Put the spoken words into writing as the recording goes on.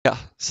Yeah,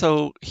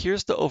 so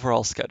here's the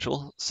overall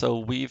schedule. So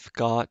we've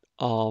got,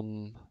 well,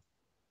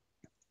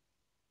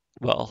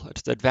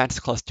 it's the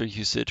advanced cluster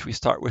usage. We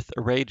start with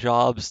array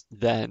jobs,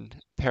 then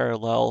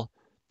parallel,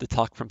 the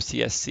talk from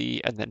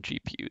CSC, and then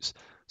GPUs.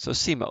 So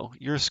Simo,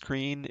 your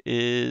screen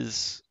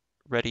is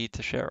ready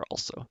to share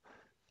also.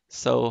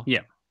 So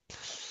Yeah.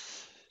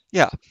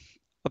 yeah,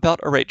 about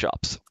array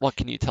jobs, what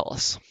can you tell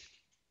us?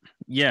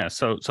 Yeah.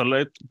 So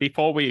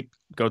before we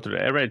go to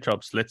the array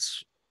jobs,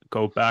 let's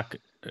go back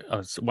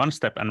one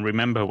step and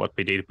remember what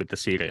we did with the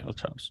serial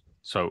jobs.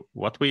 So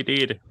what we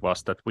did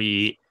was that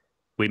we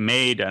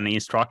made an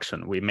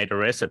instruction, we made a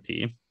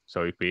recipe.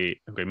 So if we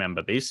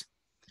remember this,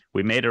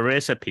 we made a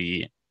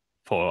recipe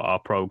for our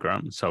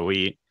program. So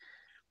we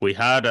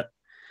had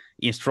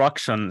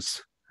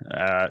instructions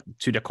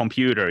to the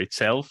computer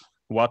itself,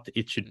 what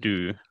it should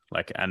do,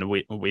 like, and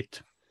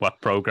with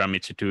what program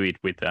it should do it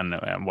with, and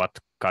what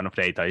kind of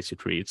data it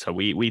should read. So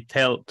we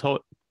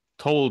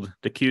told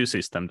the queue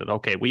system that,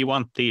 okay, we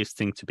want these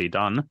things to be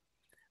done,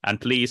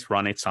 and please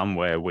run it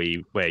somewhere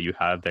where you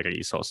have the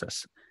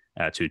resources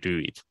to do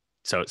it.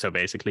 So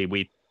basically,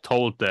 we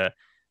told the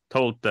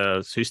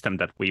system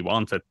that we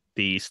wanted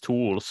these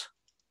tools,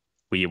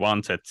 we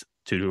wanted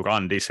to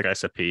run this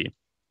recipe,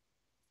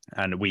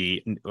 and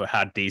we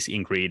had these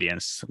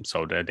ingredients.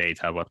 So the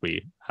data, what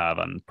we have,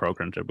 and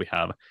program that we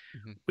have,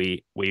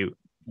 we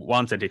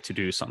wanted it to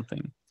do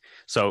something.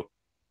 So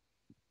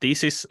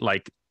this is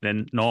like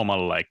the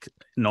normal, like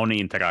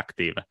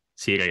non-interactive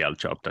serial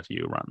job that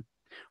you run.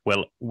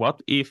 Well,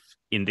 what if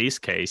in this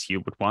case you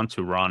would want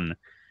to run,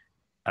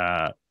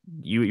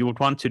 you would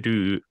want to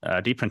do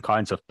different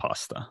kinds of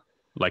pasta?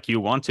 Like you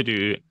want to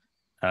do,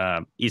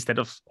 instead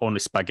of only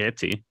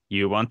spaghetti,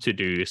 you want to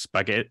do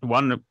spaghetti,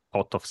 one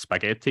pot of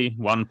spaghetti,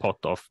 one pot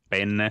of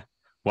penne,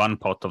 one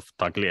pot of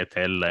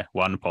tagliatelle,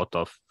 one pot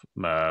of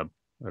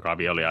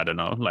ravioli. I don't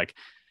know, like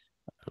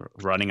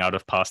running out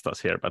of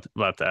pastas here, but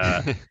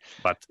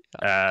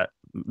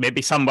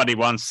maybe somebody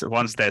wants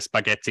their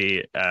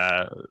spaghetti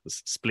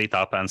split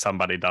up and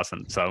somebody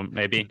doesn't. So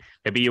maybe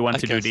you want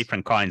to do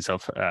different kinds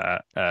of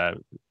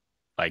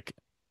like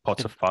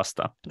pots of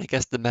pasta. I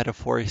guess the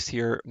metaphors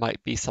here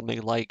might be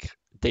something like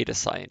data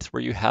science,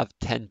 where you have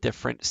 10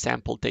 different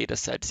sample data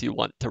sets you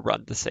want to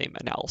run the same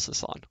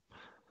analysis on.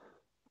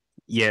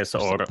 Yes,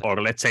 or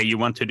let's say you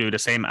want to do the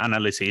same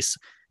analysis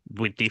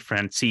with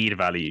different seed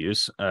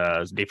values,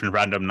 different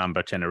random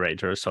number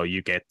generators, so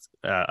you get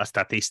a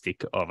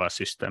statistic of a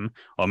system.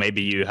 Or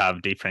maybe you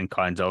have different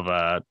kinds of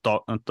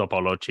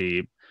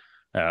topology,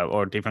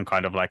 or different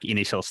kind of like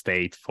initial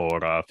state for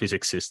a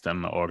physics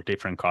system, or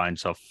different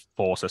kinds of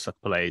forces at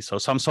play. So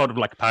some sort of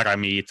like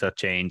parameter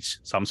change,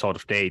 some sort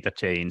of data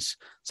change,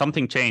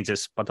 something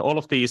changes, but all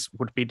of these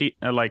would be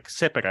like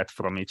separate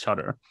from each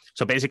other.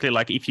 So basically,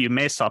 like if you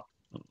mess up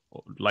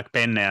like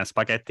penne and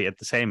spaghetti at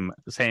the same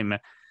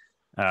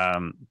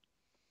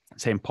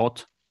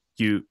pot,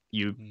 you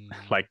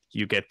like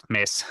you get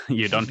mess.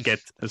 You don't get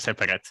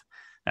separate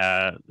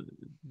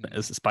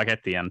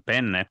spaghetti and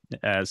penne.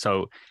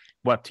 So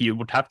what you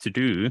would have to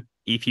do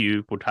if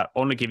you would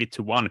only give it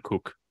to one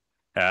cook,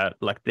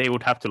 like they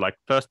would have to like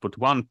first put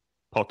one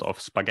pot of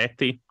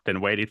spaghetti,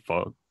 then wait it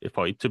for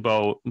it to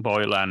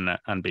boil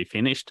and be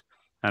finished,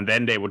 and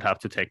then they would have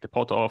to take the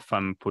pot off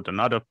and put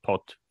another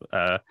pot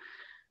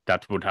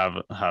that would have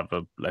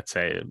a, let's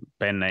say,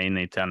 penne in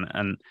it,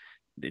 and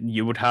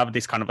you would have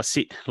this kind of a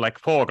like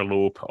for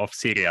loop of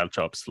serial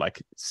jobs,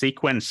 like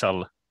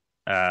sequential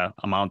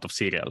amount of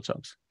serial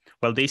jobs.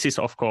 Well, this is,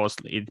 of course,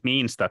 it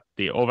means that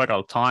the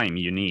overall time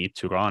you need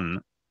to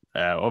run,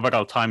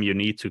 overall time you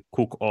need to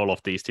cook all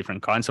of these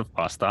different kinds of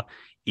pasta,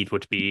 it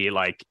would be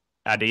like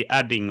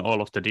adding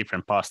all of the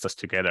different pastas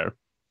together.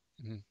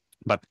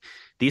 But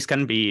these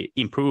can be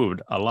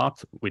improved a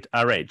lot with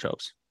array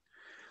jobs.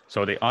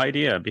 So the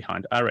idea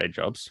behind array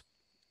jobs,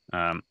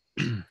 so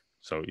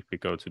if we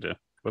go to the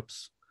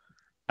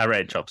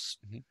array jobs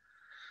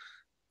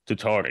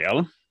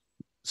tutorial,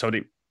 so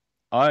the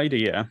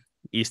idea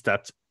is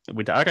that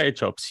with array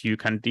jobs you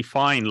can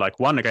define like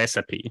one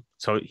recipe.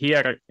 So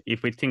here,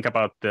 if we think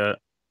about the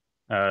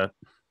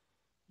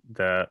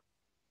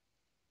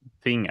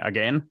thing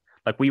again,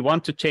 like we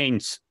want to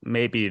change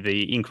maybe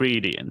the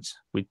ingredients.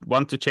 We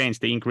want to change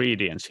the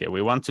ingredients here.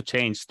 We want to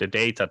change the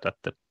data that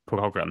the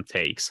program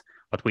takes,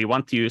 but we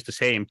want to use the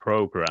same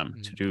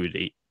program to do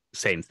the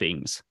same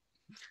things.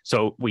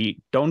 So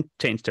we don't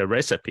change the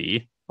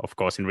recipe. Of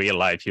course, in real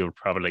life, you'll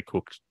probably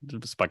cook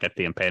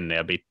spaghetti and penne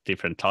a bit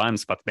different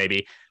times, but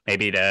maybe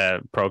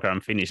the program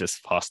finishes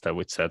faster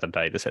with certain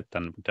data set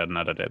than with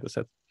another data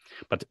set.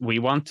 But we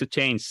want to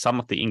change some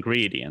of the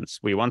ingredients.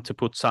 We want to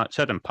put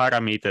certain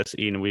parameters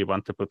in. We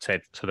want to put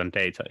certain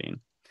data in.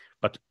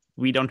 But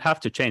we don't have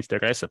to change the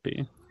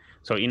recipe.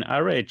 So in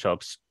array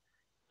jobs,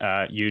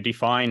 you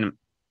define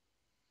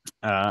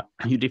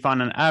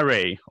an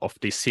array of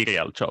these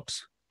serial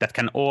jobs that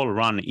can all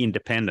run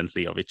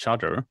independently of each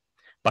other,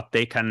 but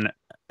they can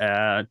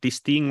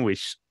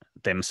distinguish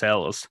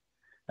themselves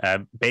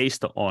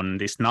based on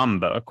this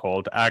number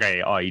called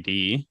array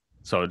ID,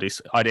 so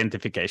this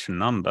identification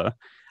number,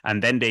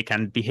 and then they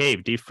can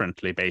behave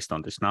differently based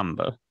on this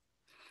number.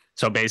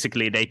 So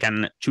basically, they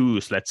can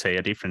choose, let's say,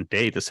 a different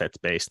data set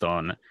based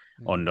on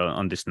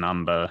this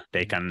number.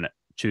 They can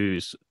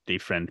choose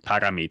different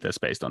parameters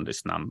based on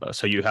this number.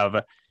 So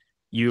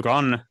you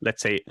run,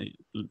 let's say,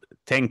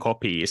 10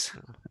 copies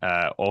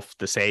of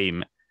the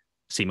same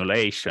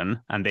simulation,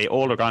 and they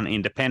all run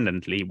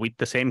independently with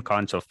the same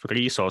kinds of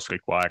resource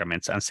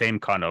requirements and same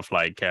kind of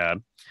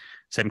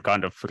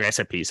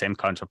recipe, same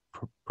kinds of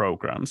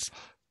programs.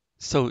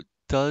 So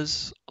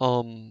does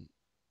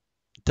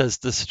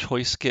this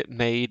choice get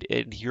made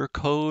in your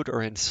code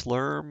or in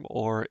Slurm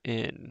or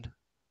in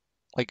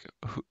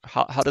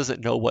how does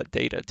it know what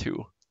data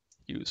to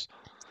use?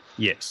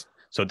 Yes.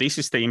 So this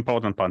is the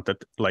important part,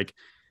 that like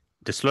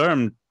the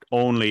Slurm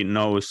only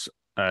knows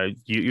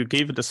you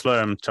give the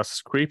Slurm just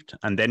script,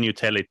 and then you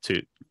tell it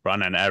to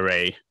run an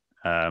array,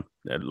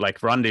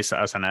 like run this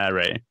as an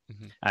array,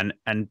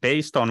 and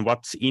based on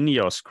what's in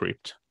your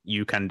script,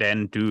 you can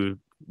then do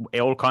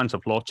all kinds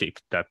of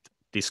logic that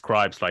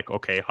describes like,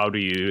 okay, how do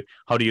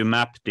you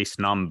map this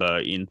number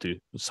into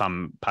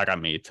some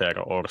parameter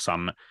or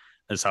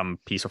some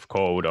piece of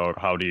code, or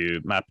how do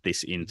you map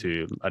this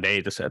into a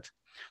data set.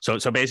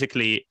 So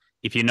basically,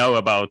 if you know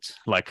about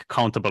like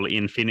countable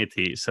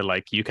infinity, so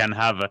like you can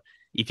have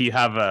if you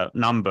have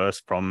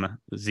numbers from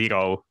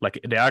 0, like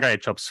the array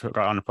jobs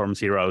run from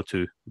 0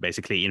 to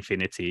basically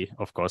infinity.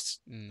 Of course,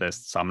 there's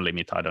some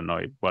limit. I don't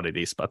know what it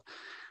is, but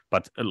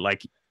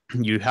like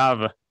you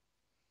have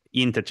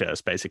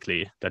integers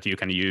basically that you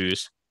can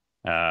use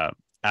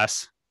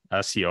as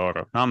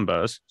your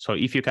numbers. So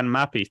if you can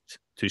map it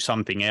to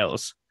something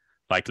else,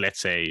 like let's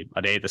say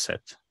a data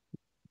set,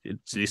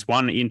 this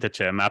one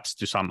integer maps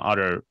to some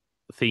other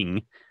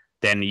thing,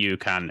 then you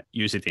can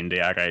use it in the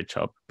array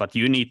job. But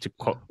you need to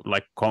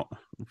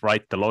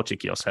write the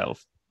logic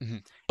yourself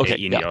in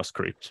your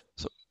script.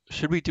 So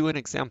should we do an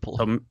example?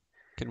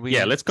 Can we?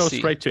 Yeah, let's go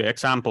straight to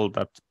example.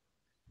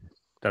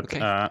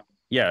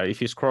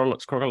 If you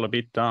scroll a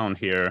bit down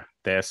here,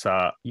 there's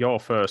your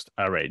first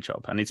array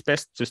job, and it's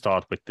best to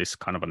start with this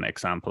kind of an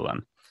example.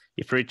 And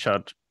if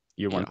Richard,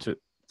 you want to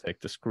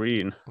take the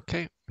screen.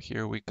 Okay,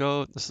 here we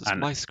go. This is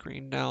my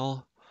screen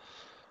now.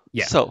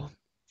 Yeah. So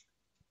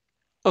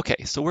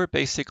we're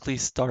basically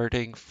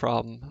starting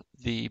from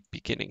the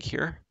beginning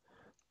here,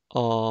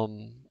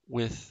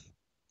 with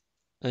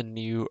a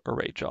new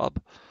array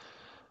job.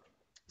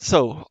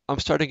 So I'm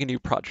starting a new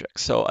project.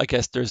 So I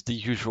guess there's the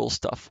usual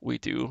stuff we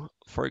do.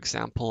 For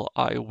example,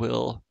 I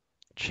will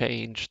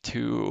change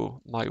to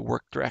my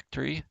work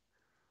directory.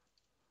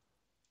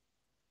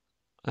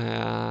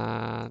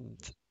 And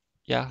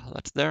yeah,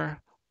 that's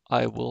there.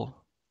 I will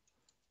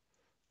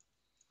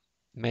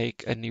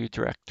make a new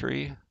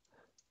directory.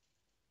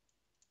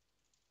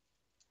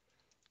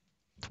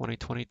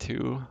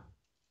 2022.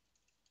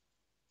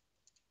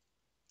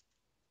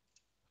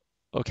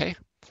 Okay.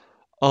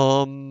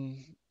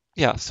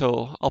 Yeah,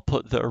 so I'll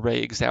put the array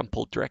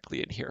example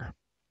directly in here.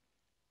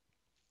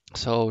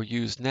 So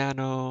use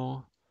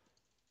nano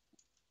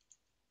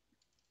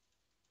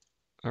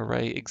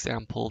array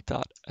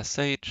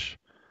example.sh,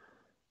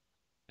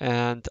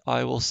 and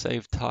I will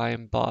save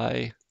time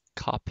by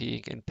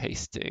copying and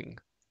pasting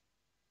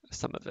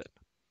some of it.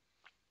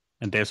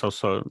 And there's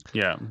also,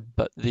 yeah.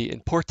 But the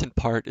important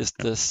part is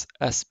this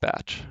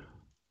sbatch.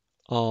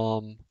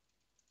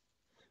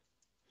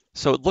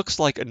 So it looks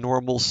like a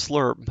normal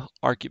Slurm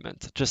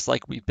argument, just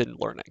like we've been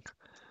learning,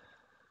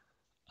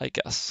 I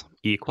guess.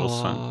 Equal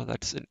sign.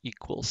 That's an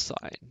equal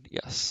sign,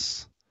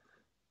 yes.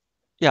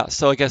 Yeah,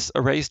 so I guess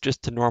array's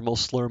just a normal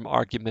Slurm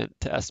argument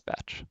to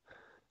sbatch.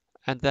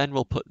 And then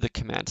we'll put the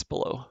commands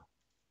below.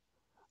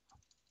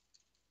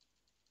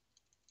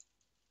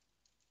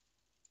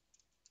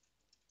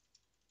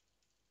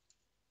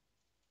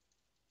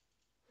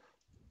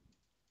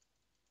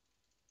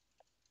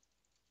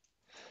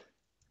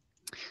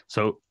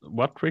 So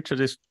what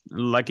Richard is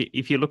like,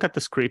 if you look at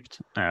the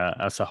script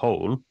as a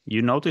whole,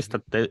 you notice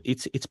that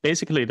it's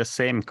basically the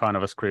same kind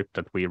of a script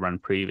that we ran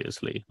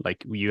previously.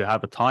 Like you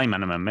have a time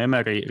and a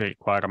memory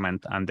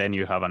requirement, and then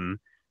you have an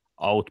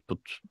output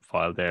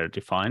file there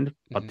defined.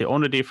 But the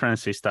only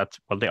difference is that,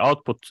 well, the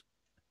output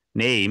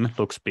name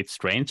looks a bit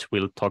strange.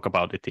 We'll talk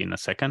about it in a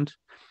second.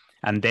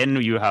 And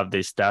then you have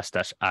this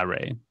 --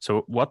 array.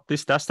 So what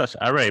this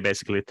 -- array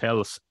basically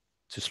tells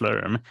to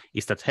Slurm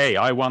is that, hey,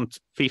 I want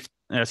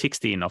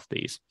 16 of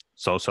these.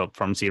 So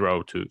from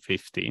 0 to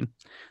 15.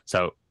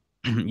 So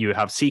you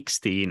have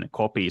 16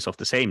 copies of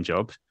the same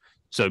job.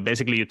 So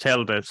basically you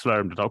tell the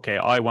Slurm that, okay,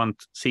 I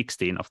want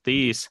 16 of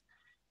these.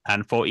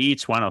 And for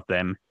each one of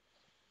them,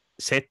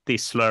 set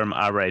this Slurm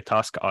array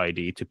task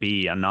ID to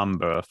be a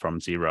number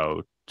from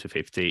 0 to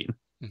 15.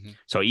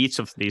 So each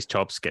of these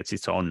jobs gets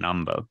its own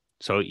number.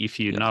 So if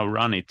you now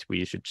run it,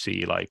 we should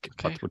see like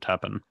what would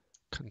happen.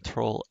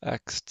 Control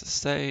X to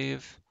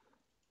save.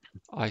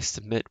 I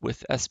submit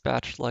with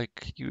sbatch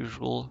like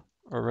usual.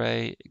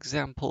 Array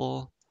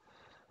example.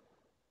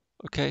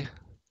 Okay.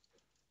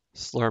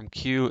 Slurm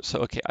Q.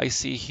 So okay, I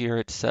see here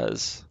it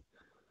says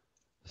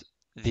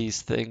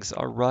these things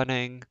are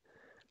running.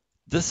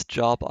 This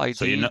job So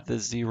ID, the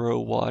 0,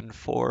 1,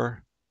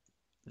 4,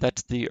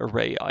 that's the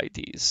array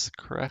IDs,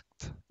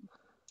 correct?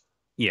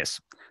 yes.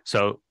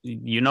 So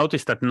you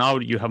notice that now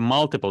you have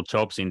multiple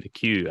jobs in the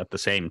queue at the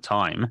same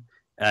time,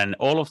 and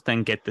all of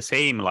them get the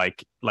same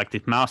like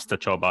the master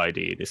job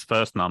ID, this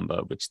first number,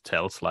 which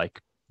tells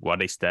like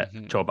what is the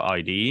job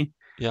ID,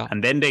 Yeah.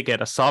 and then they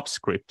get a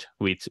subscript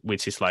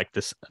which is like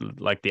this,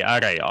 like the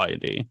array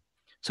ID.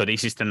 So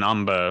this is the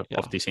number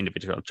of this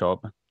individual job.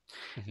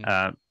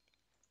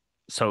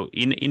 So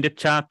in the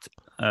chat,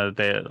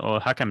 or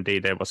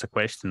HackMD, there was a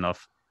question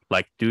of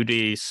like, do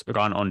these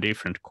run on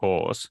different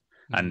cores?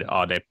 And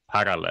are they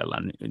parallel?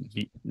 And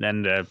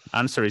then the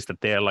answer is that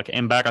they're like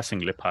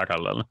embarrassingly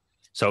parallel.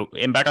 So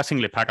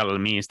embarrassingly parallel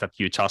means that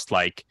you just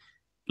like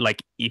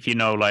if you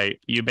know,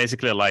 like you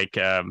basically like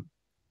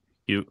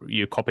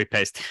you copy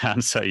paste the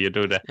answer, you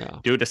do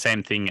the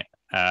same thing,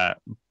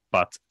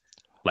 but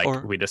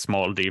like with a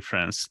small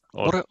difference.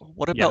 Or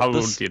what about how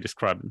would you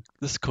describe it?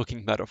 This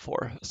cooking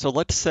metaphor? So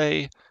let's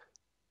say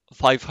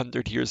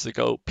 500 years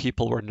ago,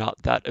 people were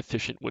not that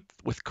efficient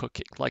with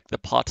cooking. Like the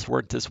pots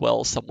weren't as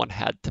well, someone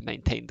had to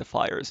maintain the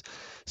fires.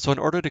 So in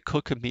order to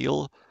cook a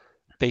meal,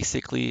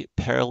 basically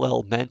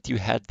parallel meant you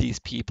had these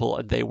people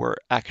and they were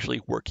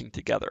actually working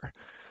together.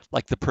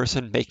 Like the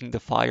person making the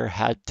fire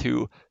had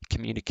to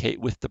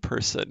communicate with the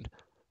person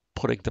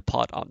putting the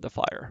pot on the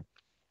fire.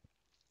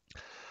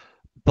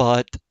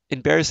 But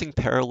embarrassing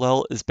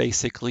parallel is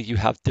basically you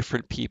have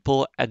different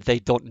people and they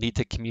don't need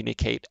to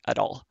communicate at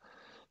all.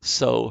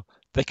 So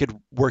they could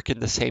work in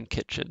the same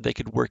kitchen, they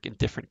could work in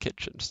different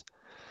kitchens.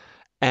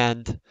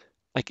 And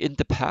like in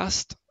the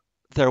past,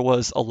 there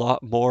was a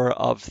lot more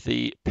of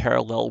the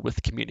parallel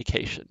with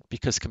communication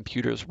because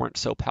computers weren't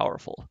so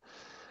powerful.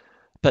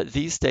 But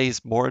these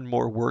days, more and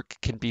more work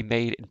can be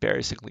made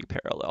embarrassingly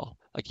parallel.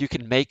 Like you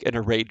can make an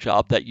array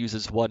job that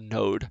uses one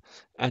node,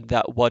 and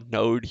that one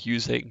node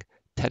using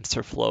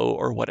TensorFlow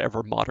or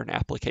whatever modern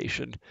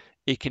application,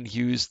 it can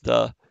use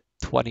the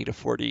 20 to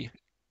 40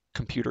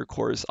 computer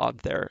cores on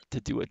there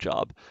to do a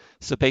job.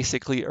 So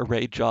basically,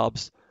 array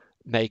jobs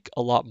make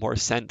a lot more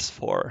sense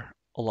for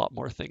a lot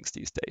more things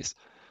these days.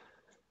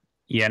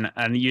 Yeah,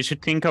 and you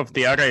should think of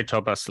the array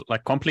job as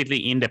like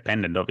completely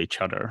independent of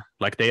each other.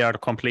 Like they are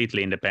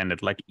completely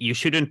independent. Like you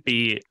should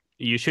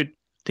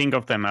think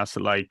of them as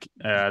like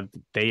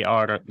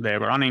they're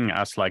running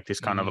as like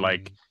this kind of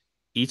like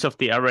each of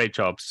the array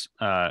jobs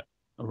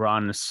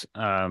runs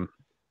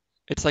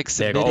it's like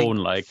their submitting own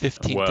like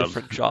 15 world.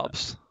 different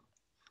jobs.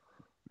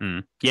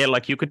 Yeah,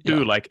 like you could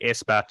do like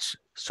SBatch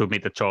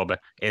submit a job,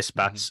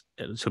 SBatch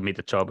submit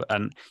a job,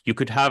 and you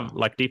could have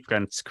like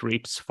different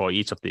scripts for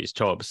each of these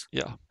jobs.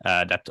 Yeah.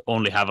 That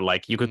only have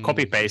like you could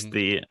copy paste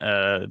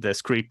the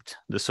script,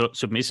 the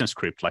submission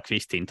script like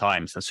 15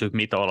 times and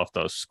submit all of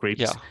those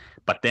scripts. Yeah.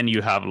 But then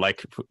you have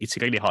like it's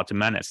really hard to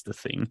manage the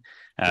thing.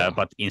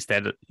 But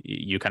instead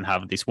you can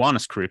have this one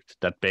script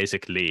that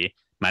basically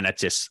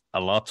manages a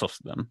lot of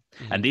them.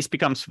 And this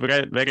becomes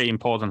very, very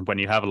important when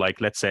you have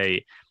like, let's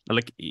say,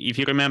 like if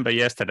you remember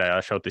yesterday, I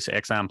showed this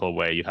example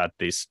where you had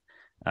this,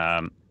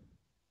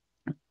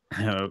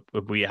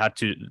 we had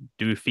to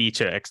do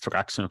feature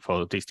extraction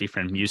for these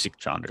different music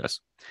genres.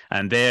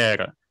 And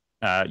there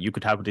you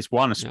could have this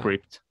one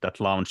script that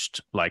launched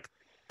like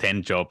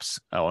 10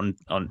 jobs on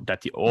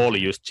that you all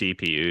use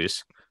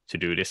GPUs to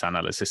do this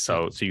analysis.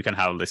 So you can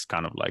have this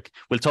kind of like,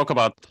 we'll talk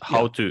about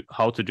how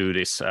to do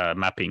this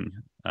mapping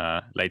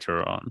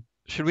later on.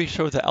 Should we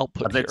show the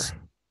output here?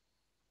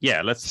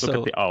 Yeah, let's look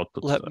at the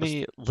output. Let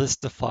me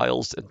list the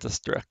files in this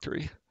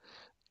directory.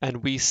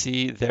 And we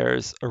see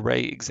there's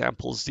array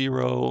example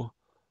 0,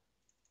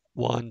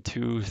 1,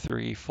 2,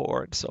 3,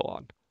 4, and so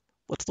on.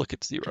 Let's look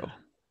at 0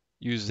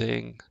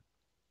 using,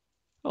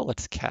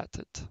 let's cat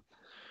it.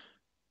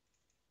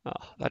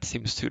 That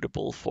seems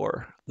suitable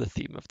for the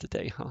theme of the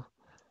day, huh?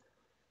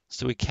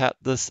 So we cat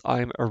this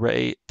I'm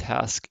array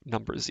task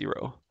number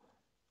 0.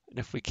 And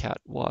if we cat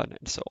 1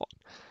 and so on.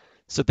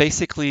 So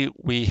basically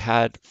we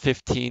had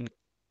 15,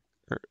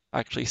 or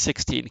actually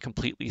 16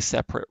 completely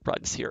separate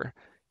runs here,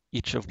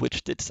 each of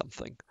which did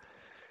something.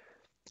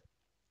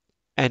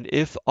 And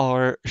if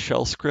our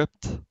shell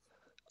script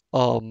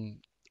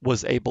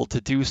was able to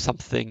do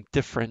something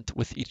different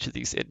with each of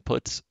these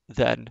inputs,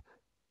 then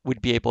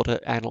we'd be able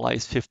to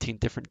analyze 15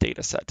 different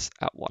data sets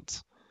at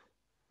once.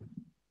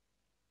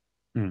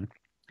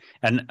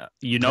 And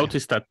you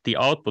notice that the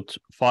output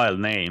file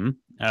name,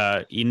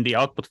 in the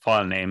output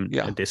file name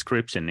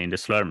description in the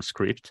Slurm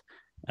script,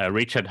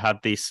 Richard had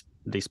this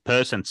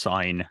percent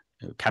sign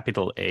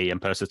capital A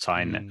and percent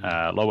sign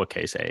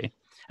lowercase a.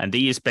 And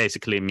these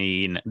basically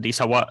mean, these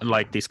are what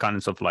like these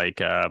kinds of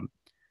like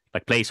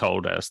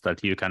placeholders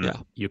that you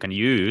can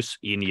use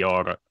in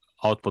your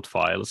output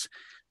files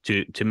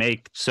to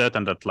make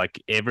certain that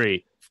like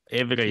every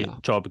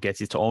job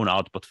gets its own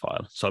output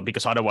file. So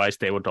because otherwise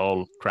they would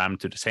all cram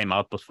to the same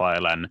output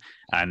file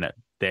and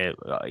the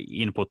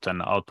input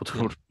and output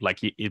would like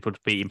it would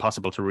be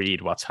impossible to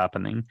read what's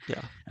happening.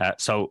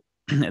 So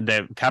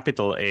the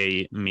capital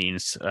A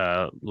means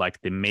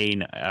like the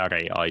main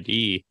array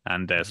ID,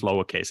 and the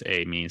lowercase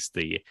a means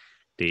the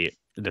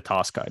the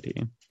task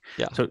ID.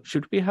 Yeah. So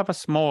should we have a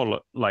small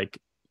like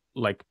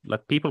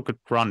people could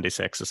run this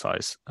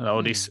exercise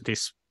or this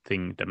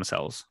thing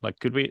themselves? Like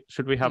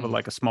should we have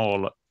like a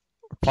small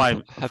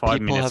five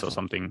minutes or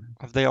something?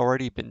 Have they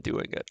already been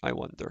doing it? I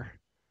wonder.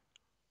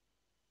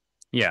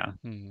 Yeah.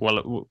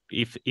 Well,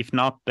 if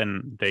not,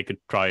 then they could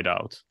try it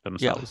out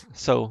themselves. Yeah.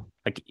 So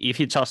like if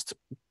you just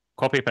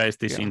copy paste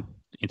this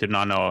into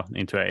Nano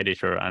into an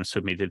editor and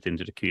submit it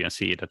into the queue and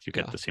see that you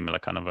get the similar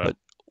kind of But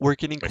we're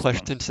getting response.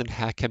 questions in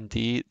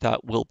HackMD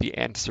that will be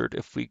answered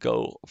if we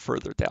go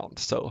further down.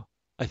 So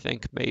I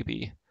think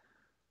maybe.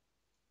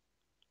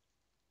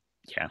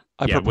 Yeah.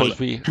 I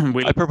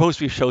propose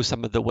we show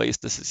some of the ways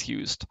this is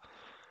used.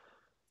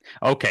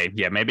 Okay.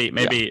 Yeah. Maybe.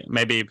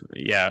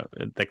 Yeah.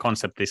 The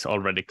concept is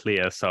already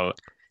clear. So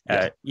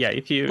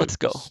if you let's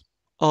go.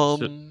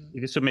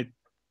 If you submit,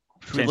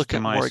 should we look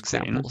at more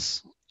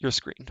examples? Your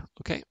screen.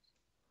 Okay.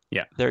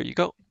 Yeah. There you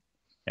go.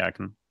 Yeah, I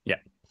can. Yeah.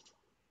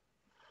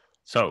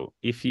 So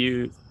if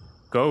you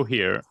go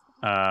here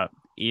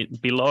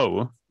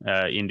below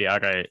in the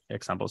array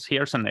examples,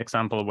 here's an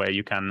example where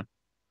you can,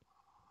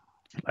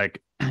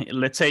 like,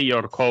 let's say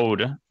your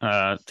code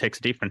takes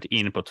a different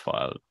input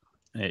file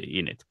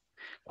in it.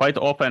 Quite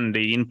often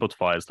the input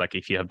files, like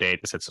if you have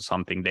datasets or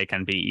something, they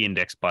can be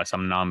indexed by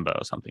some number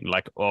or something,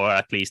 like, or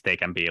at least they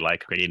can be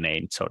like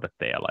renamed so that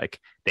they are like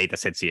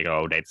dataset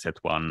 0, dataset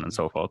 1, and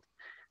so forth.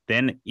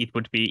 Then it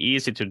would be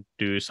easy to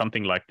do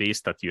something like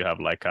this, that you have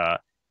like a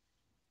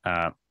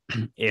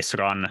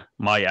srun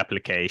my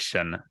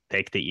application,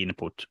 take the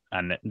input,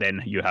 and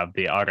then you have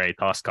the array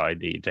task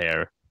ID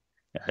there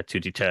to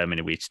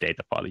determine which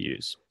data file you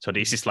use. So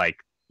this is like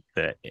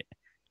the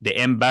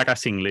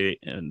embarrassingly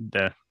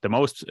the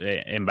most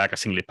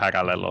embarrassingly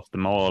parallel of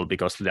them all,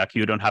 because like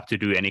you don't have to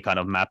do any kind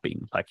of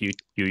mapping. Like you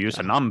use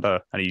a number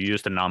and you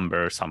use the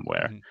number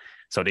somewhere.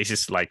 So this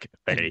is like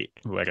very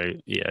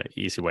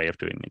easy way of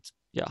doing it.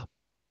 Yeah.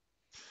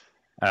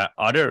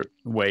 Other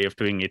way of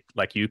doing it,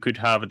 like you could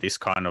have this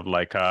kind of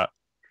like a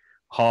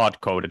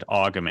hard-coded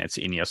arguments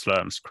in your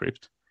Slurm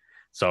script.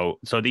 So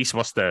this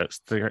was the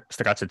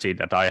strategy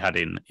that I had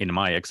in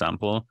my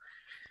example,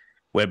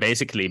 where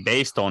basically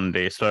based on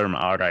the Slurm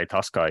array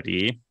task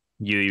ID,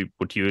 you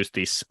would use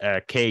this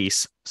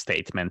case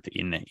statement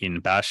in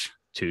Bash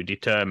to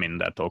determine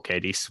that, okay,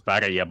 this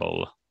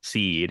variable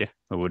seed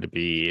would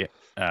be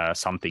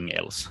something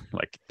else,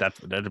 like that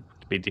would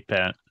be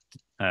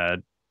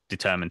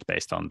determined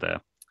based on the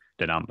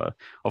number.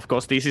 Of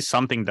course, this is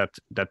something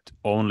that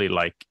only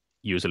like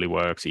usually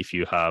works if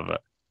you have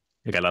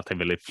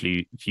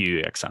relatively few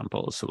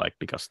examples, like,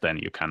 because then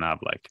you can have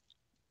like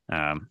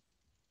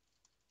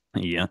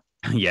you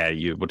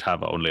would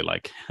have only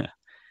like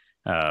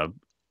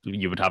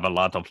you would have a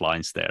lot of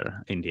lines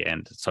there in the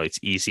end. So it's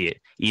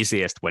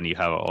easiest when you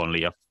have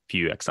only a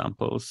few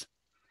examples.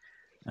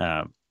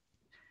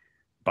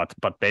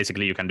 But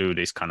basically you can do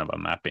this kind of a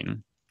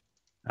mapping.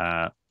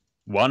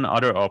 One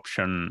other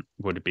option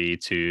would be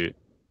to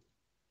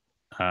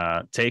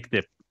take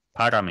the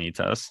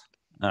parameters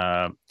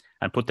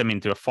and put them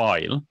into a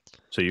file.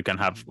 So you can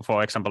have,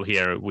 for example,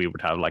 here we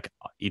would have like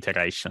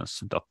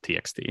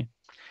iterations.txt.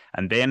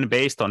 And then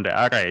based on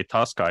the array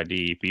task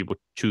ID, we would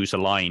choose a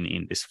line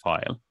in this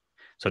file.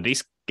 So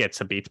this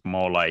gets a bit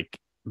more like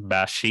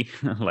bashy,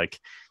 like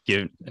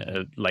you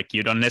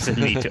don't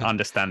necessarily need to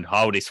understand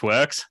how this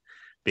works,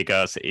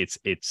 because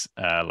it's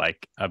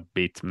like a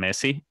bit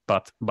messy,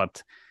 but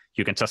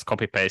you can just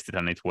copy paste it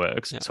and it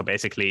works. So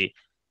basically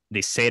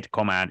this sed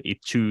command,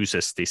 it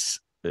chooses this,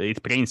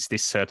 it prints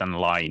this certain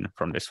line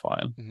from this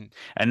file.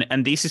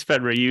 And this is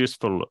very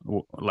useful,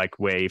 like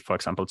way, for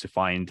example, to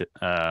find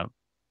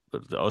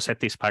or set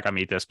these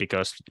parameters,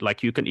 because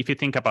like you can, if you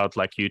think about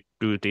like you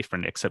do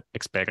different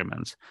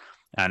experiments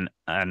and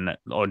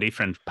or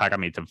different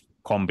parameter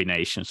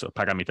combinations or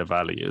parameter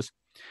values,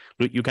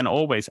 you can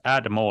always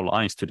add more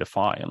lines to the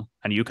file,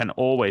 and you can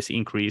always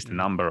increase the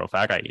number of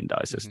array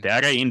indices. The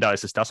array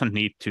indices doesn't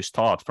need to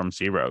start from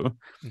 0.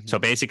 So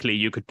basically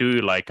you could do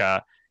like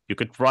you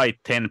could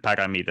write 10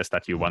 parameters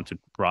that you want to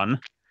run.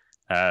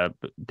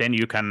 Then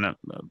you can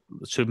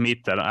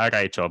submit an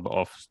array job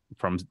of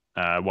from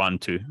 1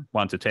 to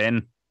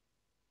 10,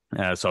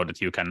 so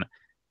that you can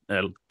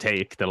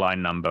take the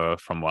line number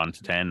from 1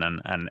 to 10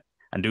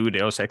 and do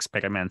those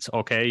experiments.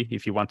 Okay,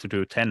 if you want to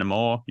do 10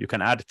 more, you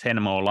can add 10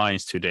 more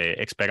lines to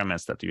the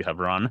experiments that you have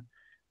run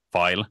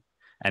file,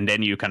 and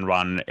then you can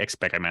run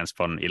experiments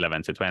from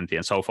 11 to 20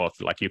 and so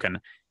forth. Like you can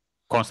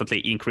constantly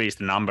increase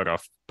the number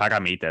of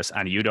parameters,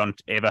 and you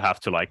don't ever have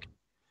to like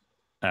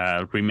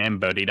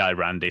remember, did I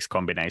run this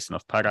combination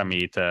of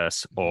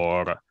parameters,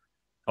 or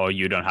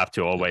you don't have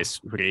to always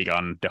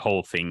rerun the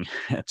whole thing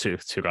to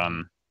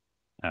run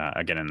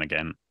again and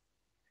again.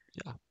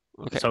 Yeah.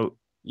 Okay. So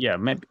yeah,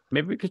 maybe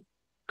we could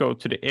go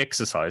to the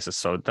exercises.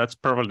 So that's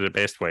probably the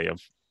best way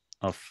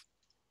of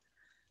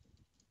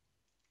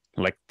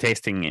like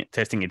testing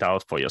it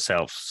out for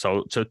yourself.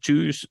 So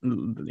choose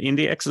in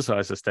the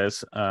exercises.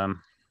 There's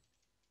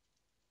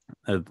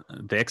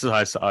the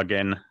exercises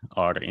again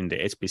are in the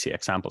HPC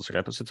examples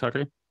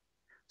repository.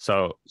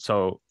 So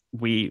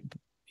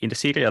in the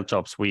serial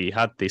jobs, we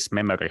had this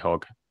memory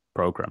hog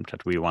program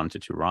that we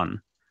wanted to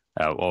run,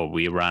 or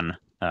we ran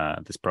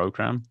this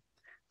program.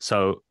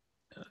 So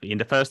in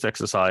the first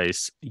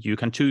exercise, you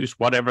can choose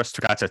whatever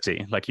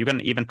strategy. Like you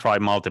can even try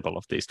multiple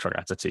of these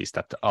strategies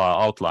that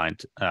are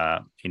outlined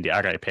in the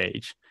array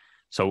page.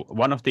 So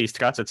one of these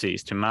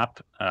strategies to map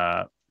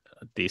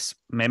this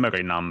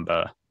memory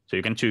number. So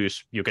you can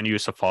choose. You can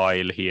use a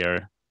file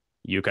here.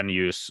 You can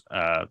use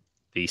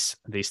this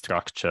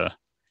structure.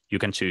 You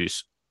can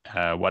choose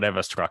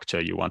whatever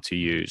structure you want to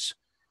use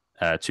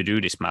to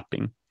do this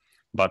mapping.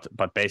 But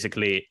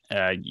basically,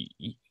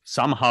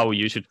 somehow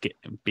you should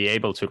be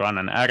able to run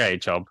an array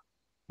job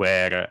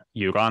where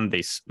you run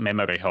this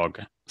memory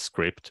hog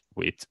script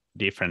with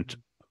different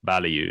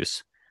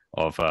values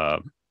of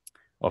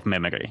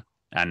memory,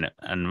 and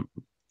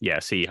yeah,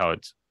 see how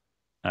it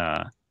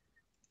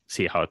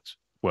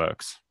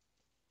works.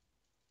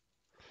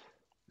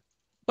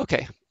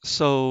 Okay,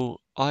 so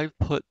I've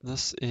put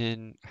this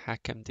in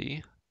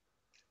HackMD,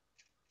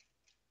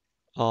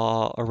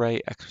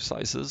 array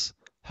exercises.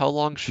 How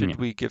long should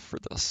we give for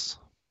this?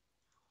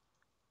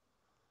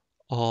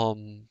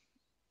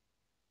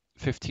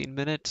 15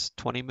 minutes,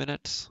 20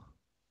 minutes?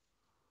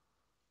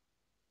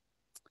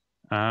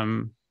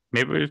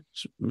 Maybe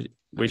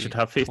we should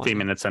have 15 20.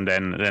 minutes and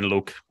then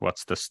look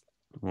what's the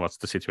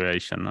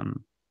situation and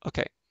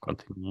okay,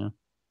 continue.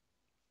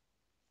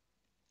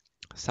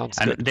 Sounds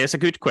and good. There's a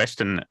good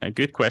question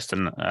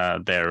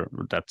there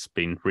that's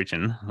been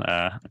written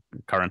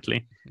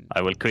currently.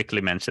 I will quickly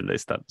mention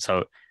this.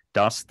 So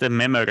does the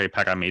memory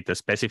parameter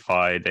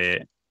specify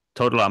the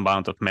total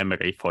amount of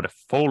memory for the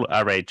full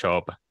array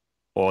job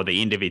or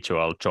the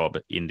individual job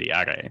in the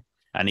array?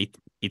 And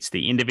it's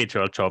the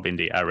individual job in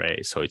the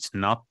array, so it's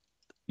not,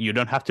 you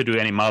don't have to do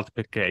any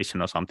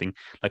multiplication or something,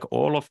 like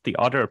all of the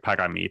other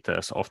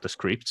parameters of the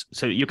scripts.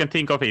 So you can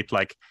think of it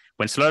like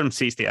when Slurm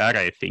sees the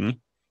array thing,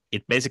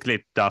 it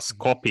basically does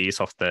copies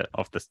of the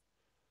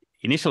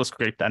initial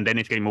script, and then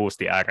it removes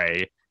the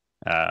array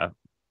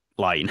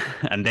line,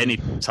 and then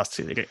it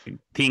just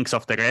thinks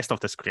of the rest of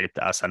the script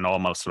as a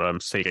normal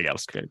Slurm serial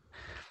script.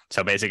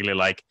 So basically,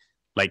 like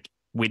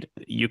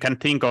you can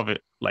think of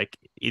it like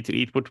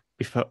it would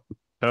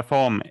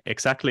perform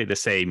exactly the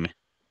same,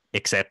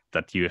 except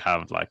that you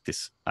have like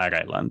this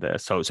array line there.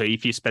 So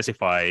if you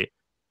specify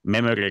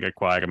memory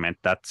requirement,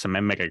 that's a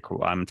memory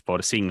requirement for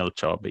the single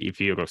job. If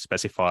you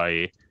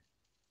specify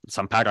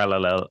some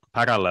parallel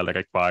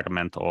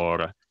requirement,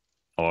 or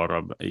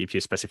if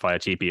you specify a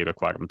GPU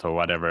requirement or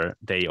whatever,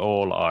 they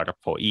all are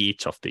for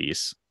each of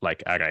these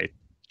like array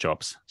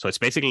jobs. So it's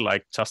basically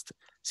like just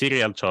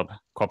serial job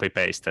copy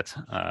pasted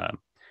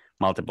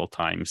multiple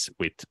times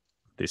with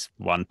this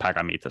one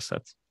parameter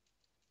set.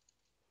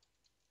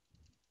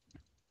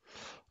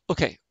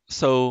 Okay,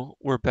 so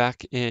we're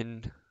back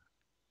in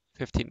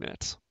 15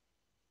 minutes.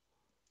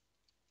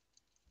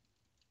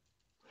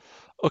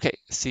 Okay,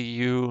 see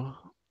you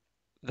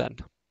then.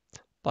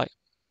 Bye.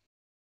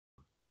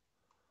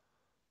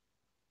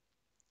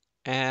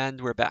 And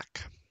we're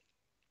back.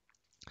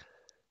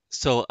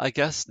 So I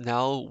guess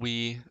now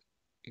we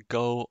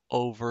go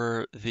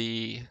over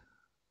the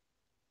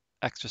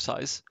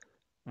exercise.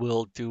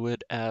 We'll do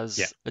it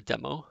as a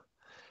demo,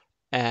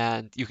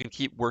 and you can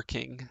keep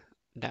working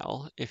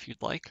now if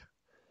you'd like.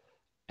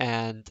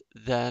 And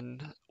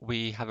then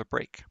we have a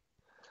break.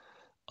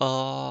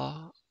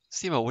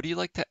 Simo, would you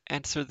like to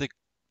answer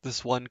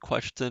this one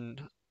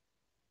question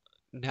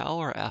now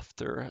or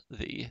after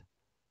the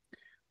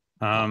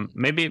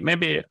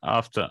maybe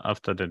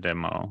after the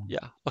demo.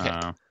 Yeah,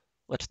 okay.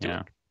 Let's do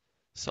it.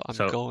 So I'm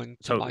going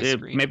to my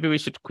screen. Maybe we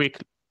should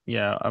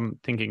I'm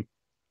thinking,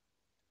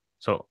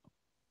 so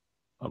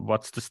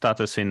what's the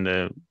status in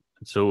the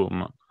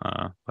Zoom?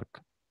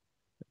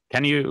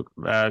 Can you,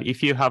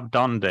 if you have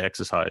done the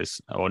exercise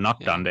or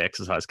not done the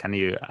exercise, can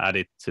you add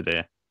it to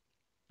the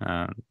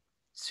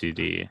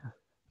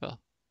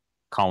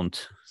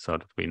count so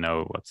that we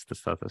know what's the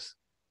status?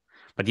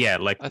 But yeah,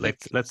 let's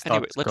start.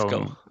 Anyway, let's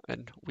go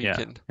and we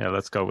can. Yeah,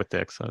 let's go with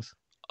the exercise.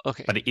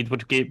 Okay. But it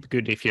would be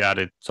good if you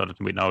added so that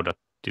we know that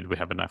did we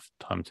have enough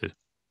time to.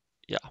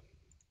 Yeah.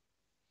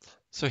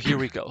 So here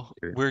we go.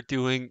 We're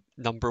doing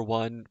number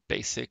 1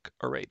 basic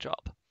array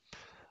job.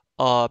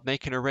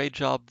 Make an array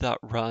job that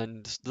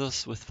runs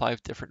this with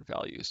 5 different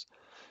values.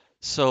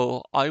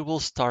 So I will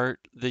start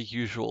the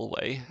usual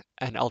way,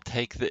 and I'll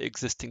take the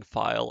existing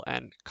file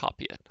and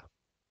copy it.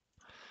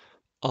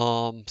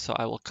 So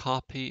I will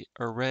copy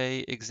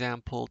array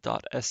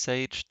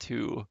example.sh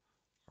to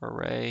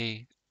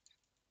array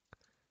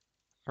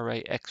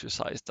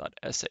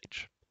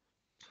exercise.sh,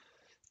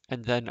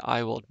 and then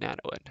I will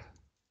nano it.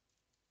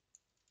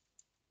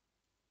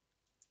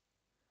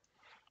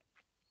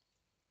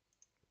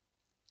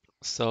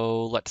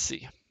 So let's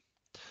see.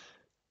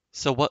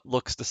 So what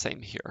looks the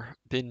same here?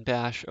 Bin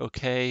bash,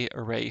 okay,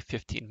 array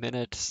 15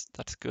 minutes,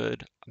 that's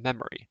good.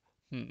 Memory,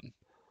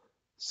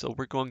 So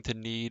we're going to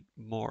need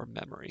more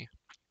memory.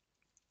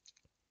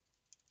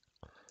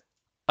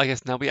 I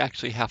guess now we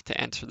actually have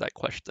to answer that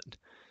question.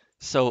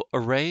 So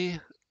array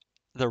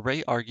the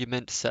array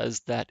argument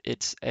says that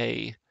it's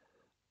an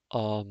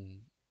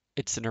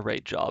array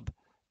job.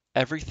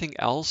 Everything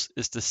else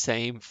is the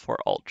same for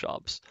all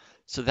jobs.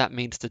 So that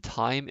means the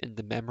time in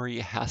the memory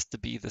has to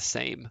be the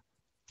same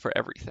for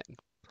everything.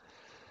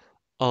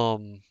 Yeah,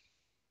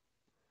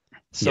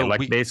 So like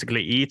we,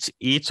 basically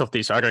each of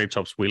these array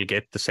jobs will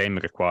get the same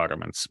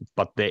requirements,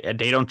 but they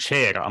don't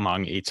share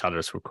among each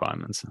other's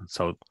requirements.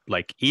 So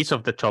like each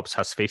of the jobs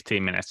has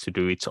 15 minutes to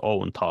do its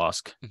own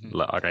task,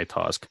 array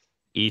task.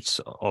 Each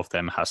of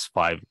them has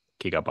 5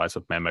 gigabytes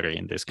of memory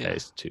in this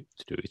case to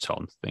do its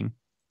own thing.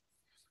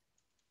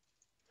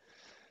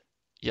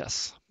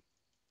 Yes.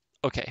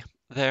 Okay,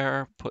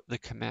 there, put the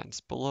commands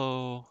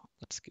below.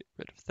 Let's get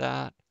rid of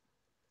that.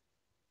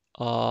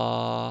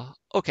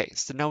 Okay,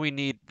 so now we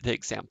need the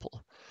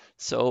example.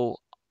 So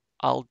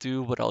I'll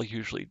do what I'll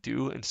usually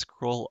do and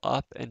scroll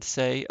up and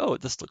say, oh,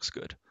 this looks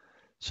good.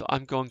 So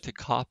I'm going to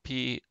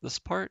copy this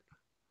part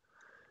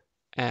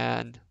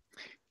and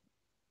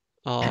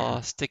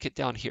stick it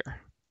down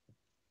here.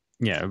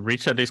 Yeah,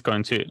 Richard is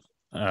going to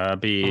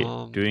be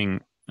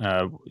doing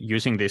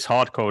using this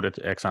hard-coded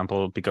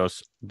example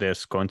because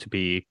there's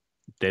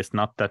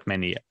not that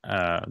many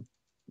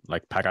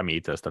like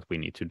parameters that we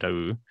need to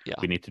do. Yeah.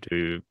 We need to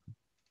do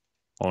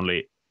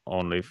only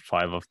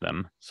 5 of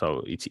them,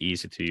 so it's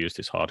easy to use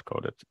this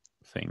hard-coded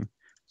thing.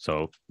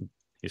 So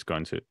he's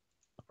going to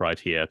write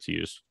here to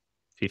use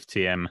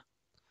 50M.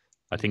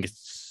 I think it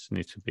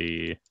needs to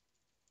be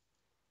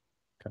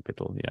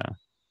capital.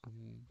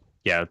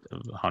 Yeah,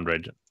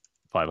 100,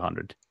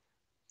 500,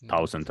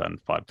 1,000, and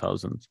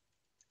 5,000.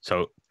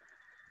 So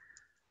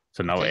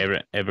now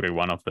every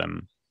one of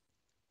them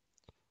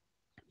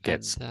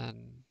gets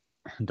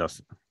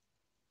does.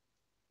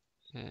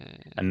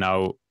 And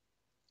now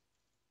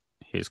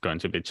he's going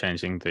to be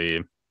changing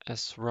the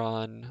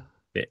srun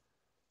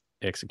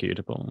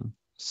executable.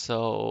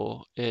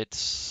 So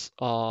it's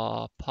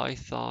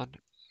Python,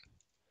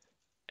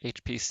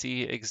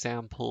 HPC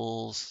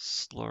examples,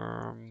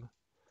 Slurm,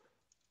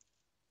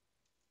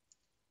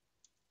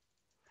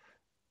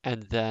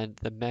 and then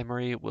the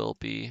memory will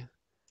be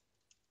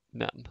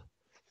mem.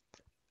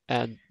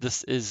 And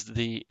this is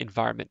the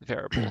environment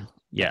variable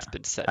that's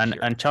been set here.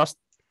 And just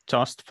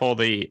for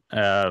the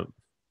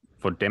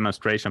for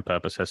demonstration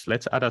purposes,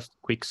 let's add a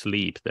quick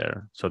sleep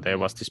there. So there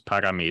was this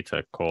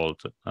parameter called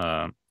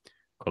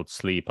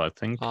sleep, I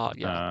think,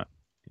 that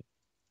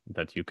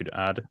you could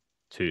add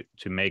to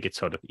make it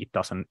so that it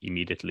doesn't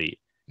immediately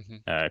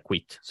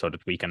quit, so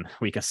that we can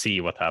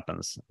see what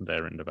happens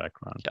there in the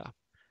background. Yeah.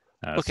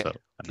 Okay.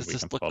 Does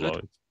this look good?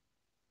 It.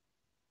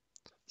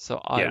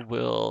 So I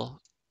will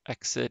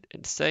exit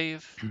and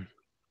save.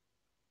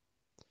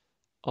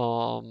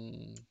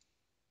 Yep.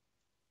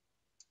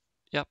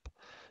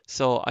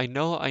 So I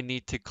know I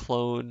need to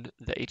clone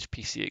the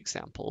HPC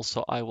example,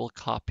 so I will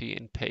copy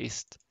and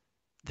paste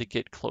the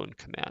git clone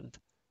command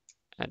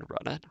and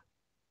run it.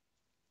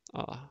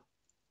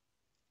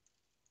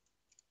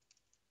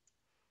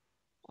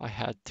 I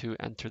had to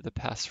enter the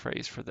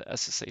passphrase for the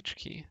SSH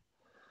key.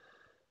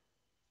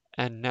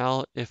 And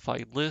now if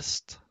I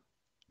list,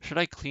 should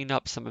I clean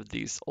up some of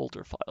these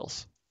older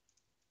files?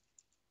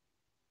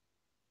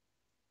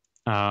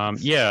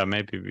 Yeah,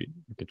 maybe we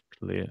could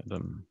clear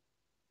them.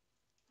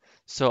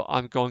 So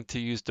I'm going to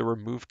use the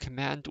remove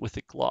command with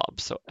a glob,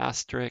 so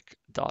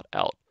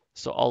 *.out.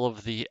 So all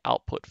of the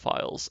output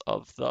files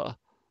of the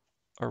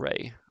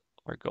array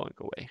are going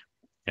away.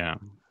 Yeah.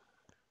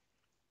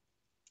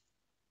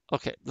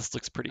 Okay, this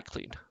looks pretty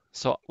clean.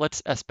 So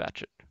let's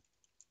sbatch it.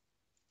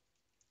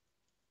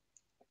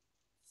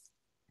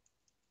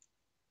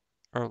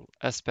 Or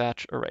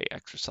sbatch array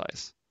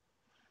exercise.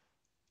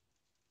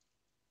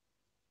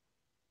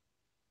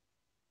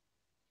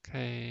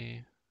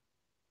 Okay.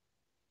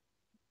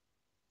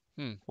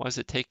 Why is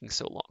it taking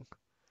so long?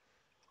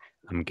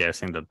 I'm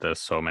guessing that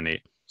there's so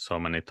many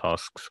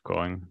tasks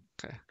going.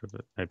 Okay.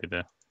 Maybe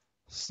the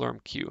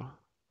Slurm queue.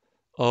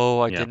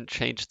 Oh, I didn't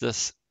change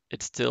this.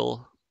 It's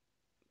still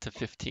to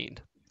 15.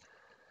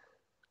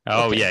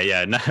 Oh, okay.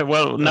 Yeah.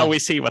 Now we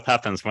see what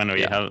happens when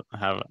we have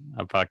a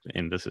bug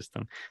in the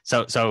system.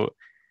 So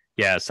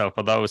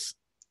for those,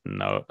 we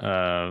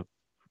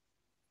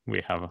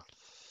have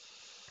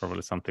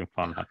probably something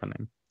fun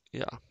happening.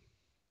 Yeah.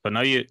 But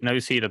now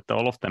you see that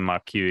all of them are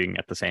queuing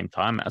at the same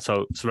time.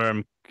 So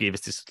Slurm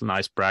gives this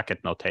nice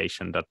bracket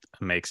notation that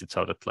makes it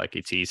so that like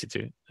it's easy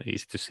to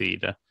see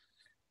the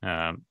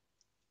there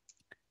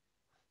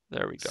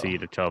we go. See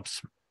the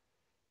jobs.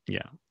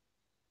 Yeah.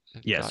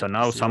 So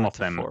now some of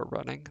them are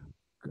running.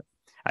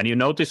 And you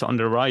notice on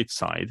the right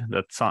side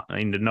that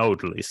in the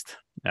node list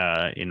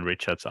in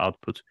Richard's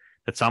output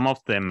that some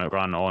of them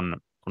run on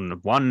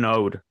one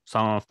node,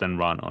 some of them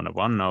run on a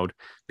one node,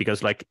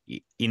 because like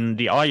in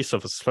the eyes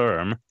of a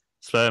Slurm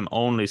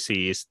only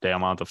sees the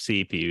amount of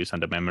CPUs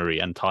and the memory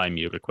and time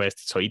you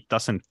requested, so it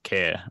doesn't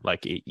care.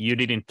 Like you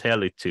didn't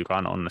tell it to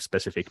run on a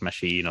specific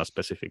machine or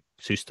specific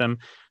system,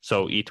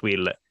 so it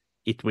will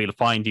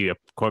find you a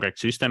correct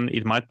system.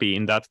 It might be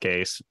in that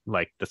case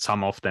like that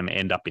some of them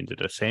end up into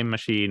the same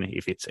machine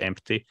if it's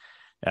empty,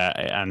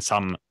 and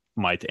some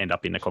might end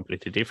up in a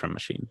completely different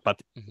machine.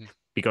 But Mhm.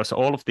 because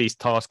all of these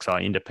tasks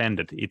are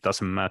independent, it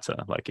doesn't matter.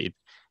 Like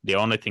the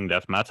only thing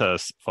that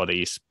matters for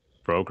these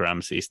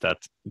programs is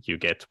that you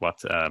get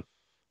what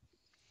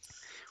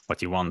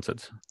you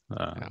wanted.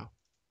 Yeah.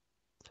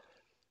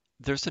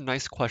 There's a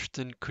nice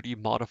question. Could you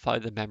modify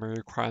the memory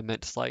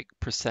requirements like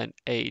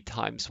 %a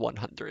times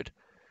 100?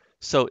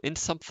 So in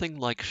something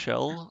like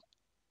shell,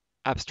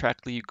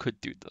 abstractly you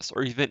could do this,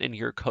 or even in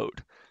your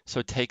code.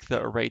 So take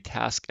the array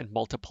task and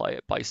multiply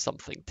it by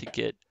something to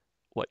get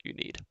what you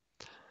need.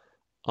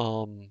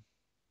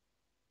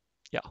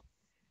 Yeah.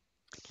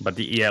 But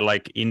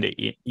like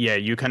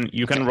you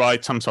can Okay.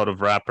 write some sort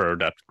of wrapper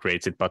that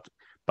creates it, but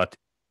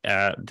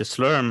the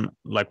Slurm,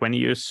 like when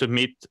you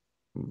submit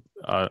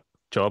a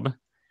job,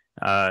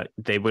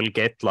 they will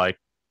get like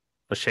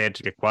a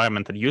shared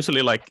requirement. And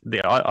usually, like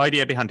the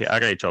idea behind the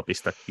array job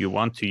is that you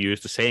want to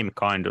use do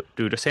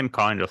the same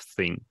kind of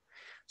thing.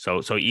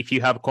 So if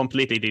you have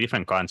completely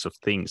different kinds of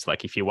things,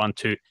 like if you want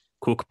to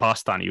cook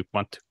pasta and you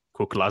want to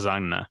cook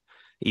lasagna,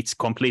 it's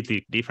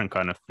completely different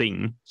kind of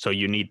thing. So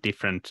you need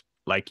different,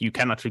 like you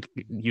cannot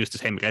use the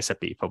same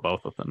recipe for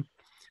both of them.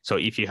 So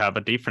if you have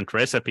a different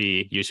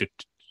recipe, you should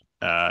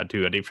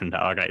do a different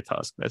array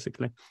task,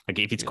 basically. Like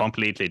if it's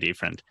completely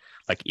different,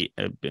 like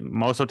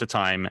most of the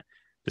time,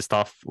 the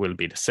stuff will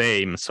be the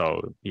same.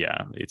 So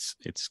yeah, it's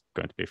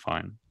going to be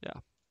fine. Yeah.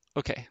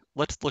 Okay,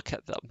 let's look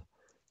at them.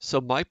 So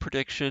my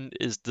prediction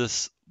is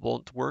this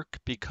won't work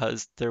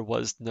because there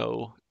was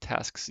no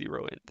task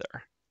 0 in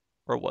there.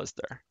 Or was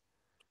there?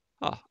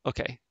 Ah,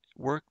 okay, it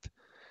worked.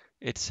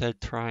 It said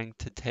trying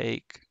to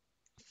take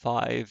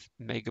 5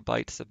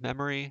 megabytes of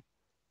memory.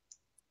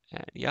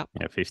 And yep.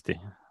 Yeah, 50.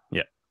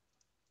 Yeah.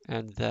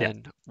 And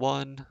then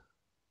 1.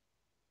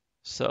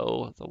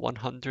 So the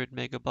 100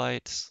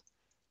 megabytes.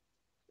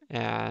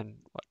 And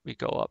what we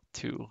go up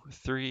to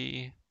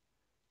 3.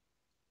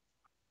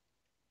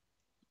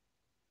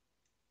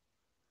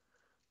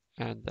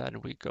 And then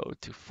we go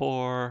to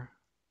 4.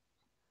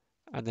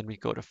 And then we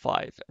go to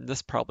 5. And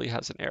this probably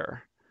has an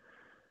error.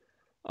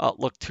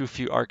 Look, too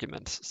few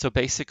arguments. So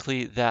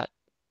basically that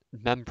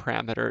mem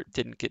parameter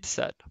didn't get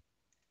set.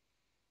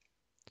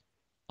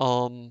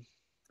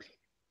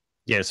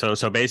 Yeah,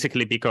 so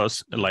basically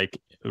because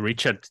like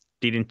Richard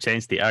didn't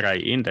change the array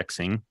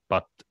indexing,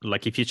 but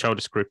like if you show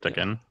the script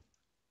again,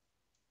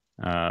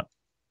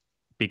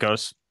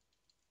 because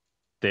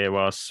there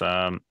was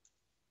yeah,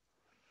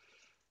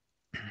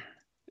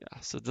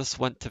 so this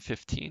went to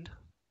 15.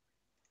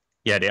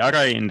 Yeah, the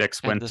array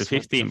index went to this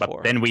 15, went to but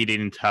 4. then we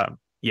didn't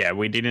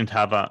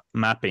have a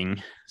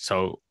mapping.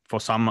 So for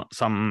some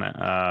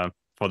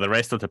for the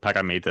rest of the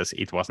parameters,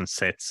 it wasn't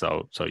set.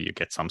 So you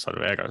get some sort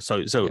of error.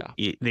 So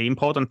Yeah. the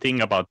important thing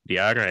about the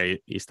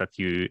array is that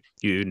you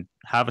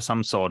have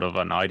some sort of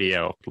an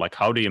idea of like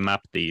how do you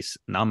map these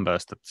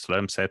numbers that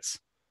Slurm sets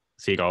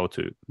 0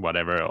 to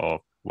whatever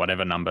or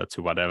whatever number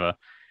to whatever.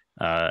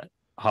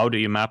 How do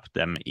you map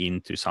them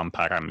into some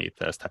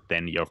parameters that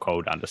then your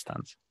code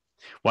understands?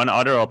 One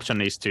other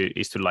option is to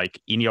like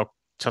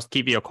just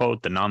give your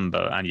code the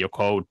number and your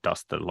code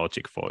does the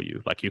logic for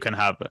you. Like you can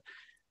have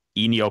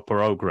in your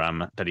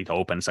program that it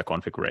opens a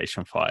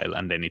configuration file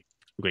and then it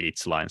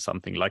reads line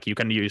something. Like you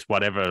can use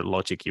whatever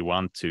logic you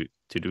want to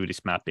do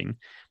this mapping.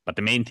 But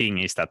the main thing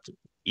is that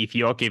if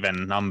you're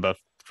given number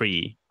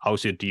 3, how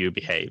should you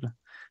behave?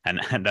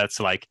 And that's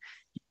like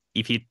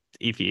if you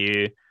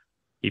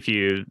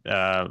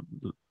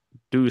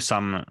do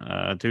some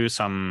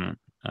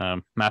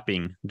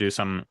mapping, do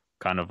some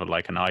kind of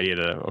like an idea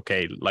that,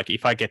 okay, like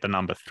if I get the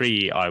number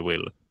 3, I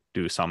will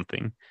do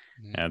something.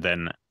 And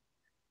then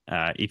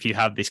if you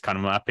have this kind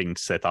of mapping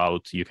set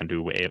out, you can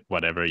do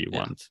whatever you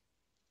want.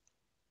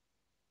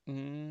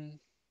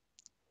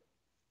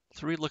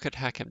 So we look at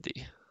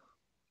HackMD.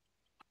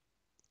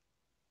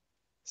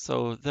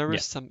 So there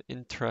is some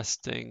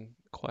interesting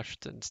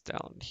questions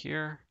down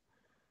here.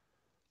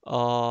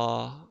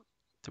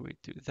 Do we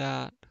do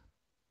that?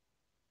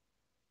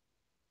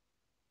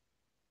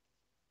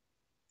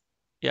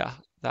 Yeah,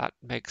 that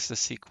makes the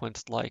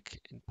sequence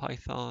like in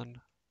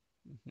Python.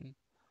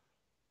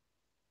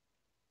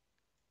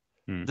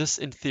 This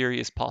in theory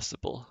is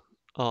possible.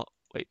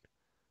 Wait.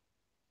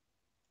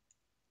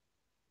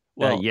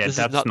 Well, this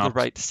is not the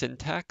right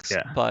syntax,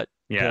 but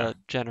the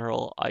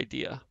general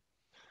idea.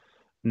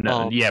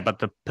 No, but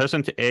the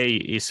 %a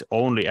is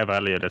only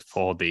evaluated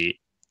for the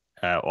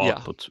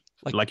output.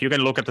 Like you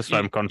can look at the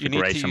Slurm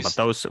configuration, but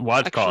those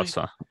wildcards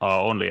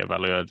are only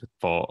evaluated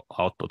for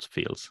output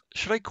fields.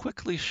 Should I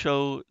quickly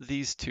show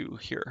these two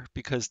here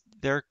because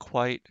they're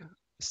quite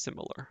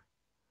similar?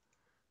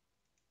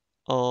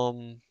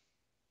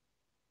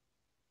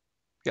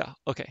 Yeah,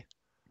 okay.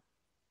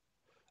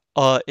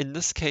 In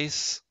this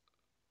case,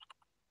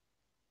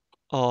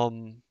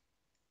 I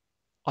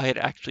had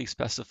actually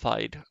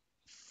specified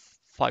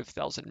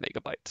 5,000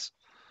 megabytes.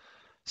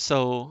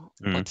 So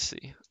let's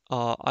see.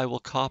 I will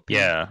copy.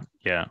 Yeah.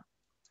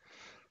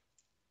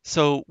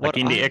 So what like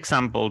in the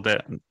example,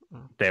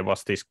 there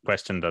was this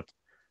question that,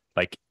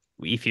 like,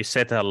 if you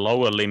set a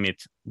lower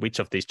limit, which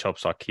of these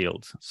jobs are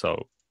killed?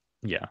 So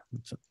yeah.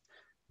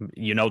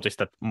 you notice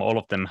that all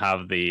of them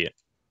have the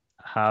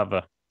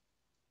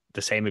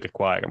same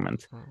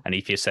requirement, and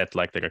if you set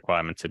like the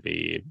requirement to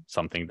be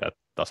something that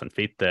doesn't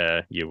fit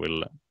there, you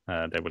will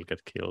they will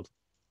get killed.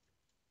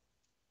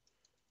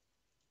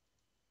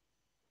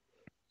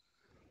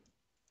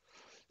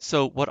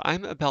 So what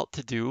I'm about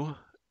to do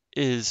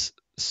is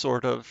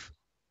sort of,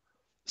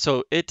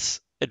 so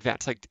it's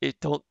advanced. Like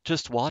don't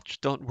just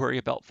watch, don't worry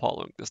about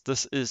following this.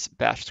 This is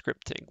bash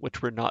scripting,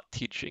 which we're not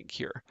teaching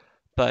here,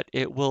 but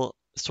it will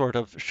sort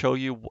of show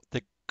you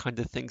the kind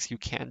of things you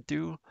can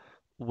do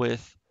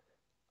with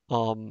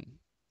um,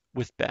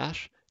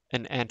 bash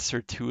and answer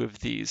 2 of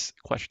these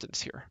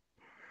questions here.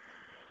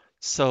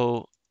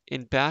 So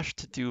in bash,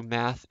 to do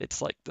math,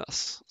 it's like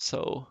this.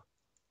 So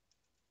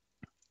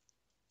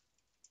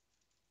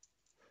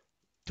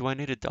do I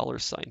need a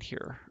 $sign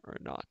here or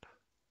not?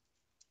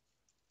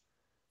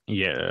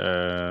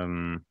 Yeah.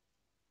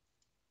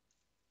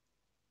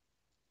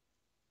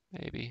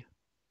 Maybe.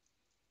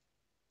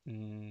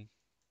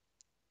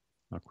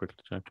 I'll quickly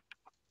check.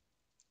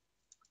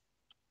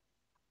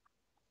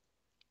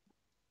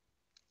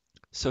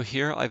 So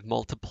here I've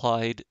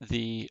multiplied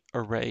the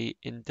array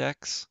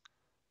index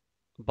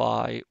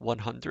by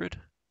 100.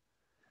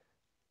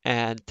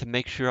 And to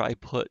make sure I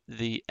put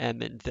the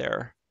m in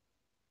there,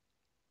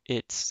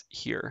 it's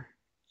here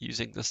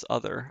using this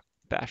other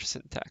bash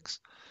syntax.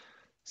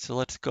 So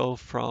let's go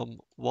from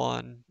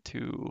 1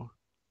 to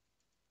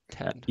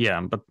 10.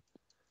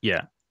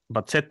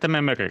 But set the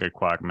memory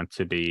requirement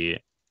to be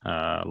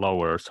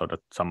lower so that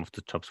some of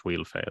the jobs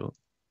will fail.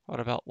 What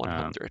about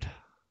 100?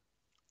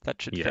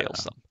 That should fail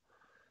some.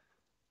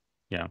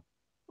 Yeah.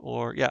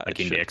 Or yeah, like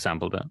it in should. the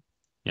example there.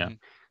 Yeah.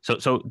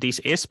 So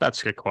these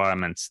SBATS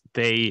requirements,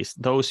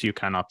 those you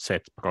cannot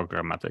set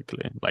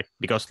programmatically, like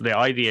because the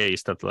idea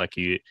is that like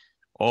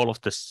all of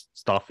the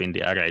stuff in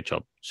the array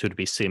job should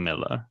be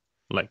similar.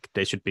 Like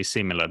they should be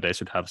similar. They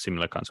should have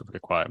similar kinds of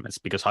requirements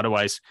because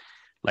otherwise,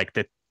 like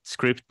the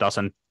script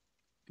doesn't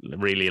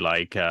really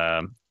like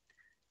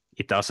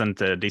it doesn't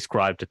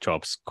describe the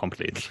jobs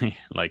completely.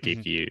 Like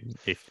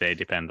if they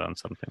depend on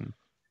something.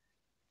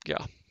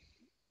 Yeah.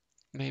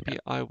 Maybe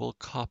I will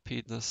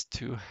copy this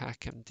to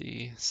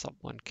HackMD.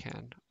 Someone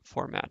can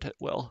format it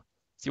well.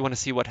 Do you want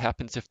to see what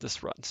happens if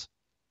this runs?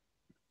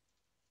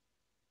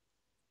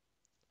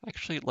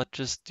 Actually, let's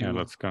just do... Yeah,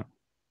 let's go.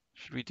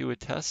 Should we do a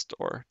test,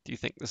 or do you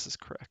think this is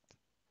correct?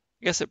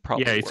 I guess it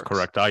probably works. Yeah, it's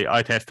correct.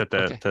 I tested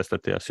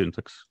the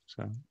syntax.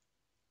 So.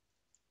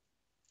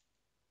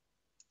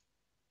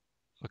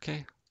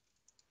 Okay.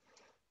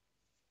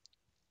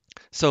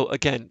 So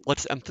again,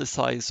 let's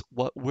emphasize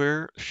what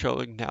we're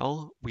showing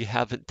now, we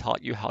haven't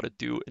taught you how to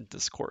do in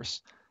this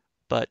course,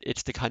 but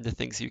it's the kind of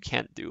things you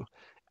can't do.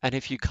 And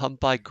if you come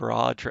by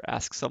Garage or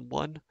ask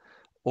someone,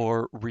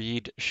 or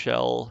read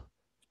shell,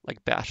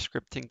 like bash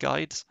scripting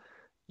guides,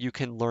 you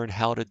can learn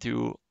how to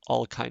do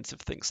all kinds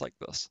of things like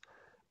this.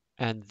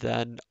 And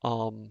then,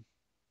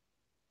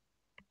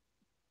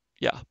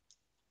 yeah,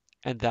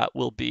 and that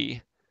will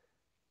be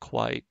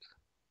quite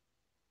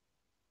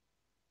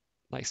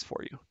nice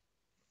for you.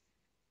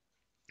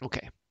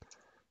 Okay,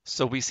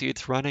 so we see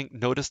it's running.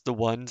 Notice the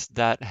ones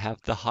that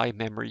have the high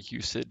memory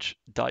usage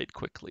died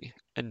quickly,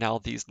 and now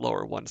these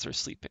lower ones are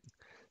sleeping.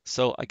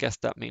 So I guess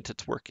that means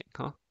it's working,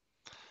 huh?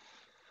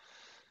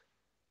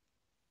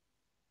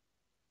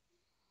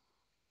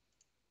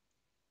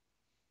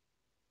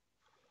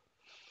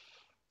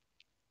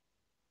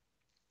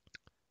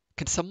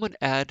 Can someone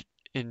add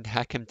in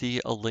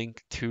HackMD a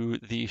link to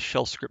the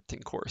shell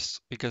scripting course?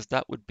 Because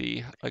that would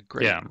be a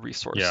great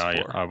resource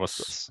for I was,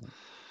 this.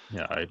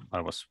 Yeah,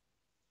 I was.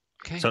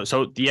 Okay.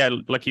 So yeah,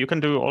 like you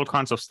can do all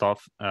kinds of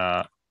stuff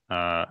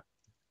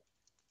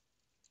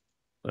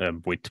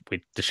with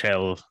the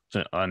shell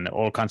and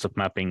all kinds of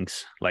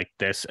mappings. Like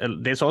there's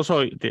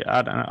also the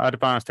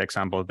advanced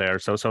example there.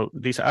 So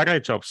these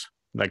array jobs,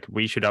 like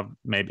we should have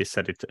maybe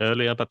said it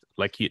earlier, but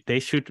like they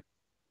should,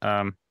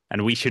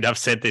 and we should have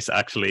said this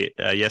actually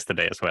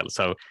yesterday as well.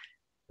 So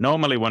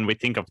normally when we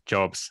think of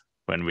jobs,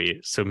 when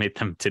we submit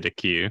them to the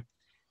queue,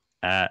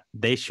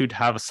 they should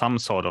have some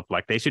sort of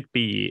like they should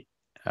be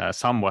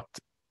somewhat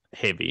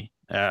heavy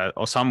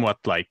or somewhat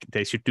like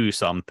they should do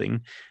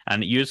something.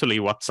 And usually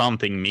what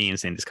something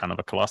means in this kind of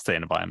a cluster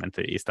environment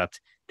is that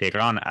they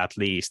run at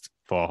least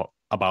for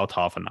about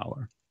half an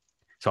hour.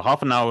 So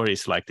half an hour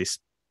is like this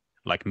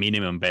like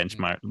minimum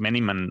benchmark,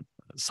 minimum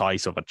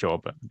size of a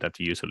job that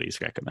usually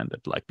is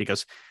recommended. Like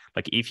because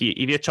like if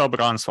your job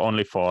runs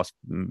only for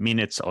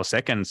minutes or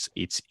seconds,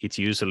 it's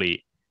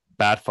usually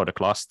bad for the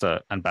cluster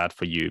and bad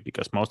for you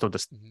because most of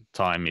the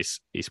time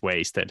is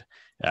wasted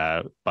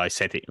by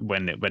setting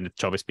when the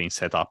job is being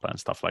set up and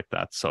stuff like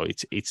that. So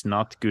it's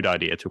not a good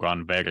idea to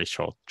run very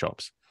short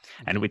jobs.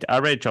 And with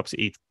array jobs,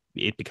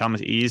 it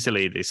becomes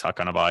easily this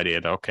kind of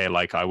idea that okay,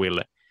 like I will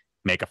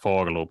make a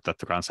for loop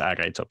that runs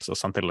array jobs or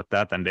something like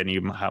that, and then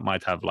you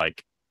might have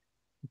like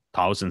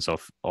thousands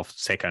of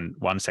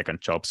 1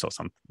 second jobs or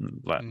something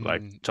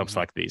like jobs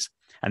like these.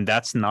 And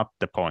that's not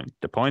the point.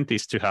 The point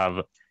is to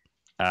have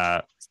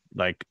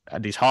like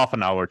these half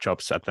an hour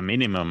jobs at the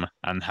minimum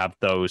and have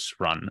those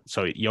run.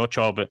 So your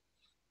job,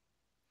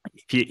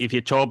 if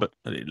your job,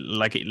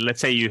 like let's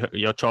say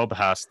your job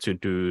has to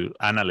do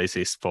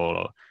analysis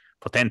for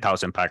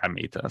 10,000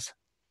 parameters,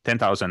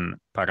 10,000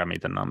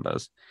 parameter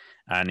numbers,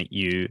 and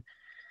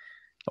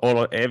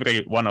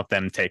every one of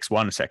them takes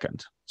 1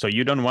 second. So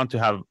you don't want to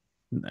have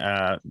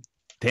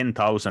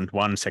 10,000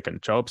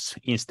 1-second jobs.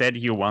 Instead,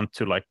 you want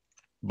to like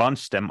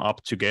bunch them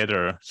up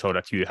together so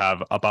that you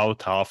have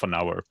about half an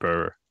hour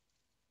per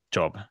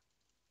job.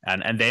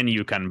 And then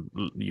you can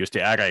use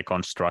the array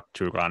construct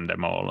to run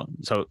them all.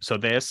 So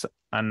there's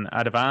an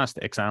advanced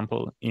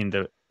example in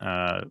the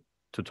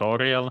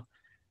tutorial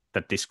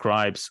that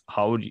describes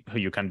how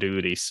you can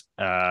do this,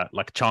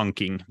 like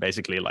chunking.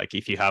 Basically, like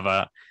if you have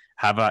a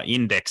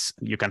index,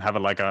 you can have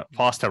like a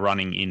faster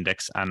running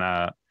index and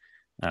a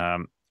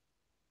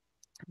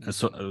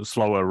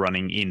slower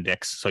running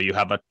index. So you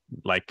have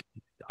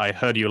I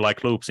heard you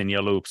like loops in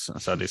your loops.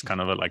 So this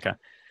kind of a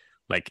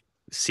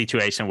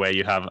situation where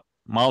you have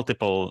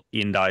multiple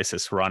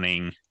indices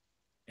running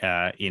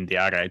in the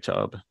array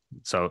job.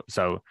 So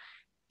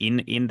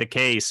in the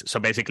case, so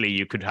basically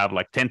you could have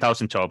like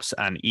 10,000 jobs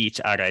and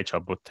each array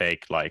job would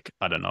take like,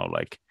 I don't know,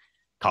 like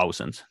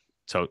 1,000.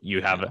 So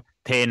you have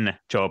 10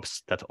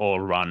 jobs that all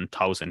run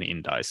 1,000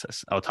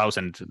 indices or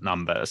 1,000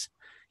 numbers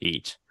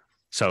each.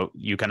 So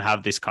you can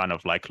have this kind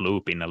of like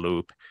loop in a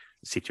loop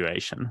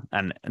situation.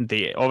 And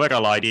the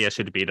overall idea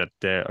should be that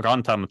the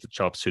runtime of the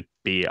job should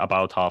be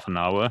about half an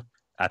hour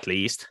at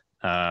least.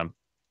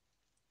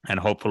 And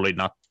hopefully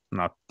not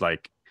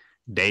like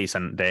days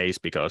and days,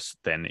 because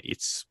then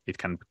it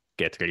can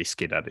get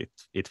risky that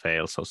it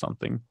fails or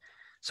something.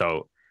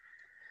 So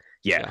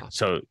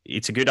so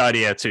it's a good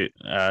idea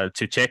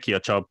to check your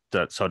job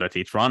so that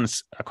it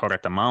runs a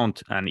correct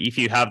amount. And if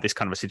you have this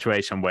kind of a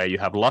situation where you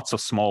have lots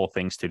of small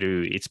things to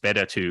do, it's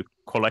better to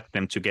collect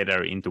them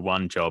together into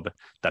one job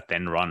that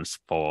then runs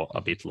for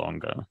a bit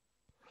longer.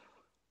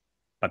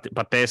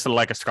 But there's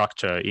like a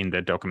structure in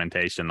the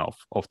documentation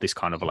of this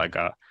kind of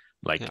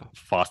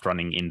fast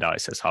running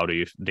indices. How do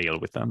you deal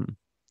with them?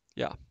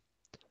 Yeah.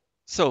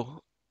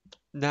 So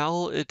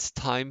now it's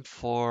time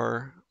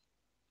for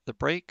the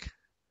break.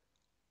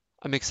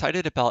 I'm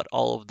excited about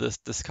all of this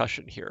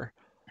discussion here.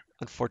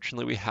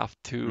 Unfortunately, we have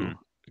to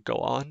go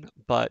on,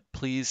 but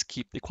please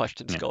keep the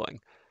questions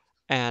going.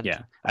 And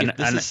if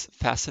this is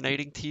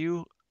fascinating to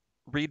you,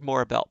 read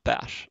more about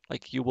Bash.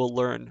 Like, you will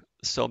learn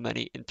so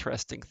many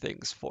interesting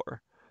things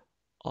for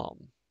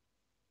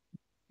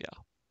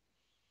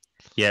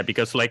Yeah,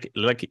 because like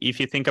if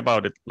you think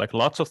about it, like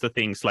lots of the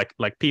things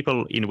like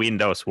people in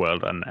Windows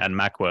world and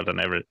Mac world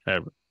and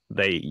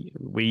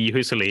we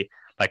usually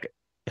like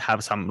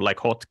have some like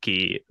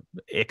hotkey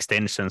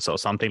extensions or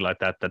something like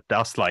that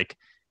does like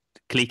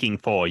clicking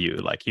for you.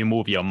 Like you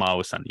move your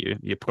mouse and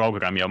you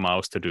program your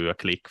mouse to do a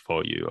click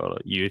for you, or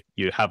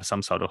you have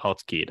some sort of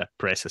hotkey that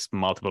presses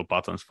multiple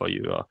buttons for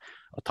you, or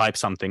type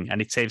something,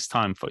 and it saves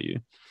time for you.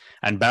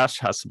 And Bash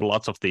has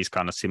lots of these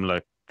kind of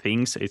similar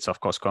things. It's of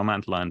course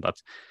command line,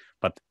 but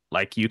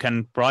like you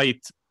can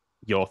write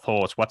your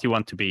thoughts, what you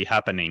want to be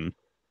happening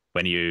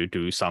when you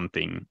do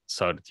something,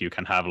 so that you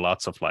can have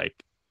lots of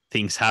like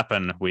things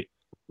happen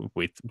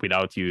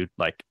without you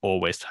like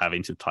always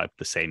having to type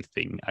the same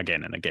thing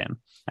again and again.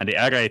 And the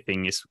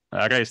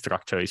array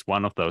structure is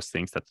one of those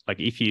things that like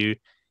if you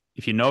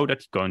know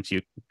that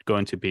you're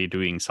going to be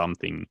doing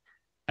something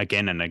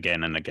again and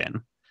again and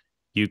again,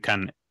 you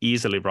can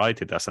easily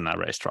write it as an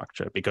array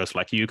structure, because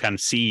like you can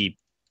see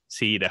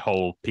the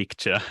whole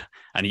picture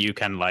and you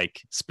can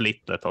like split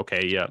that.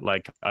 Okay, yeah,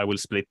 like I will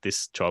split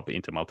this job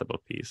into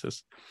multiple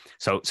pieces.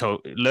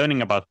 So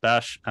learning about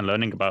Bash and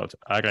learning about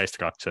array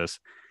structures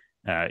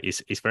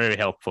is very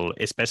helpful,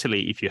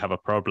 especially if you have a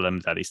problem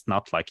that is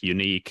not like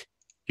unique.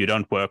 You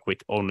don't work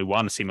with only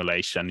one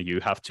simulation, you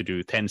have to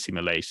do 10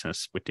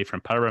 simulations with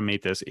different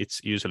parameters.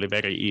 It's usually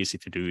very easy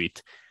to do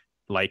it.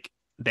 Like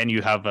then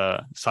you have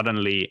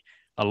suddenly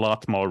a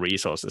lot more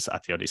resources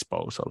at your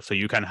disposal. So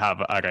you can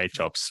have array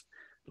jobs,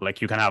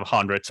 like you can have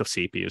hundreds of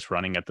CPUs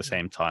running at the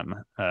same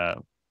time,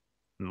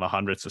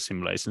 hundreds of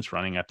simulations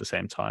running at the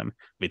same time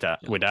with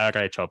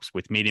array jobs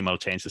with minimal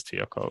changes to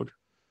your code.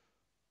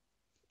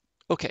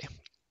 Okay.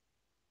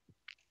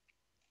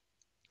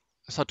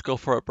 So I have to go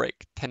for a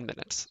break, 10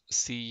 minutes.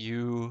 See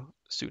you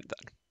soon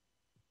then.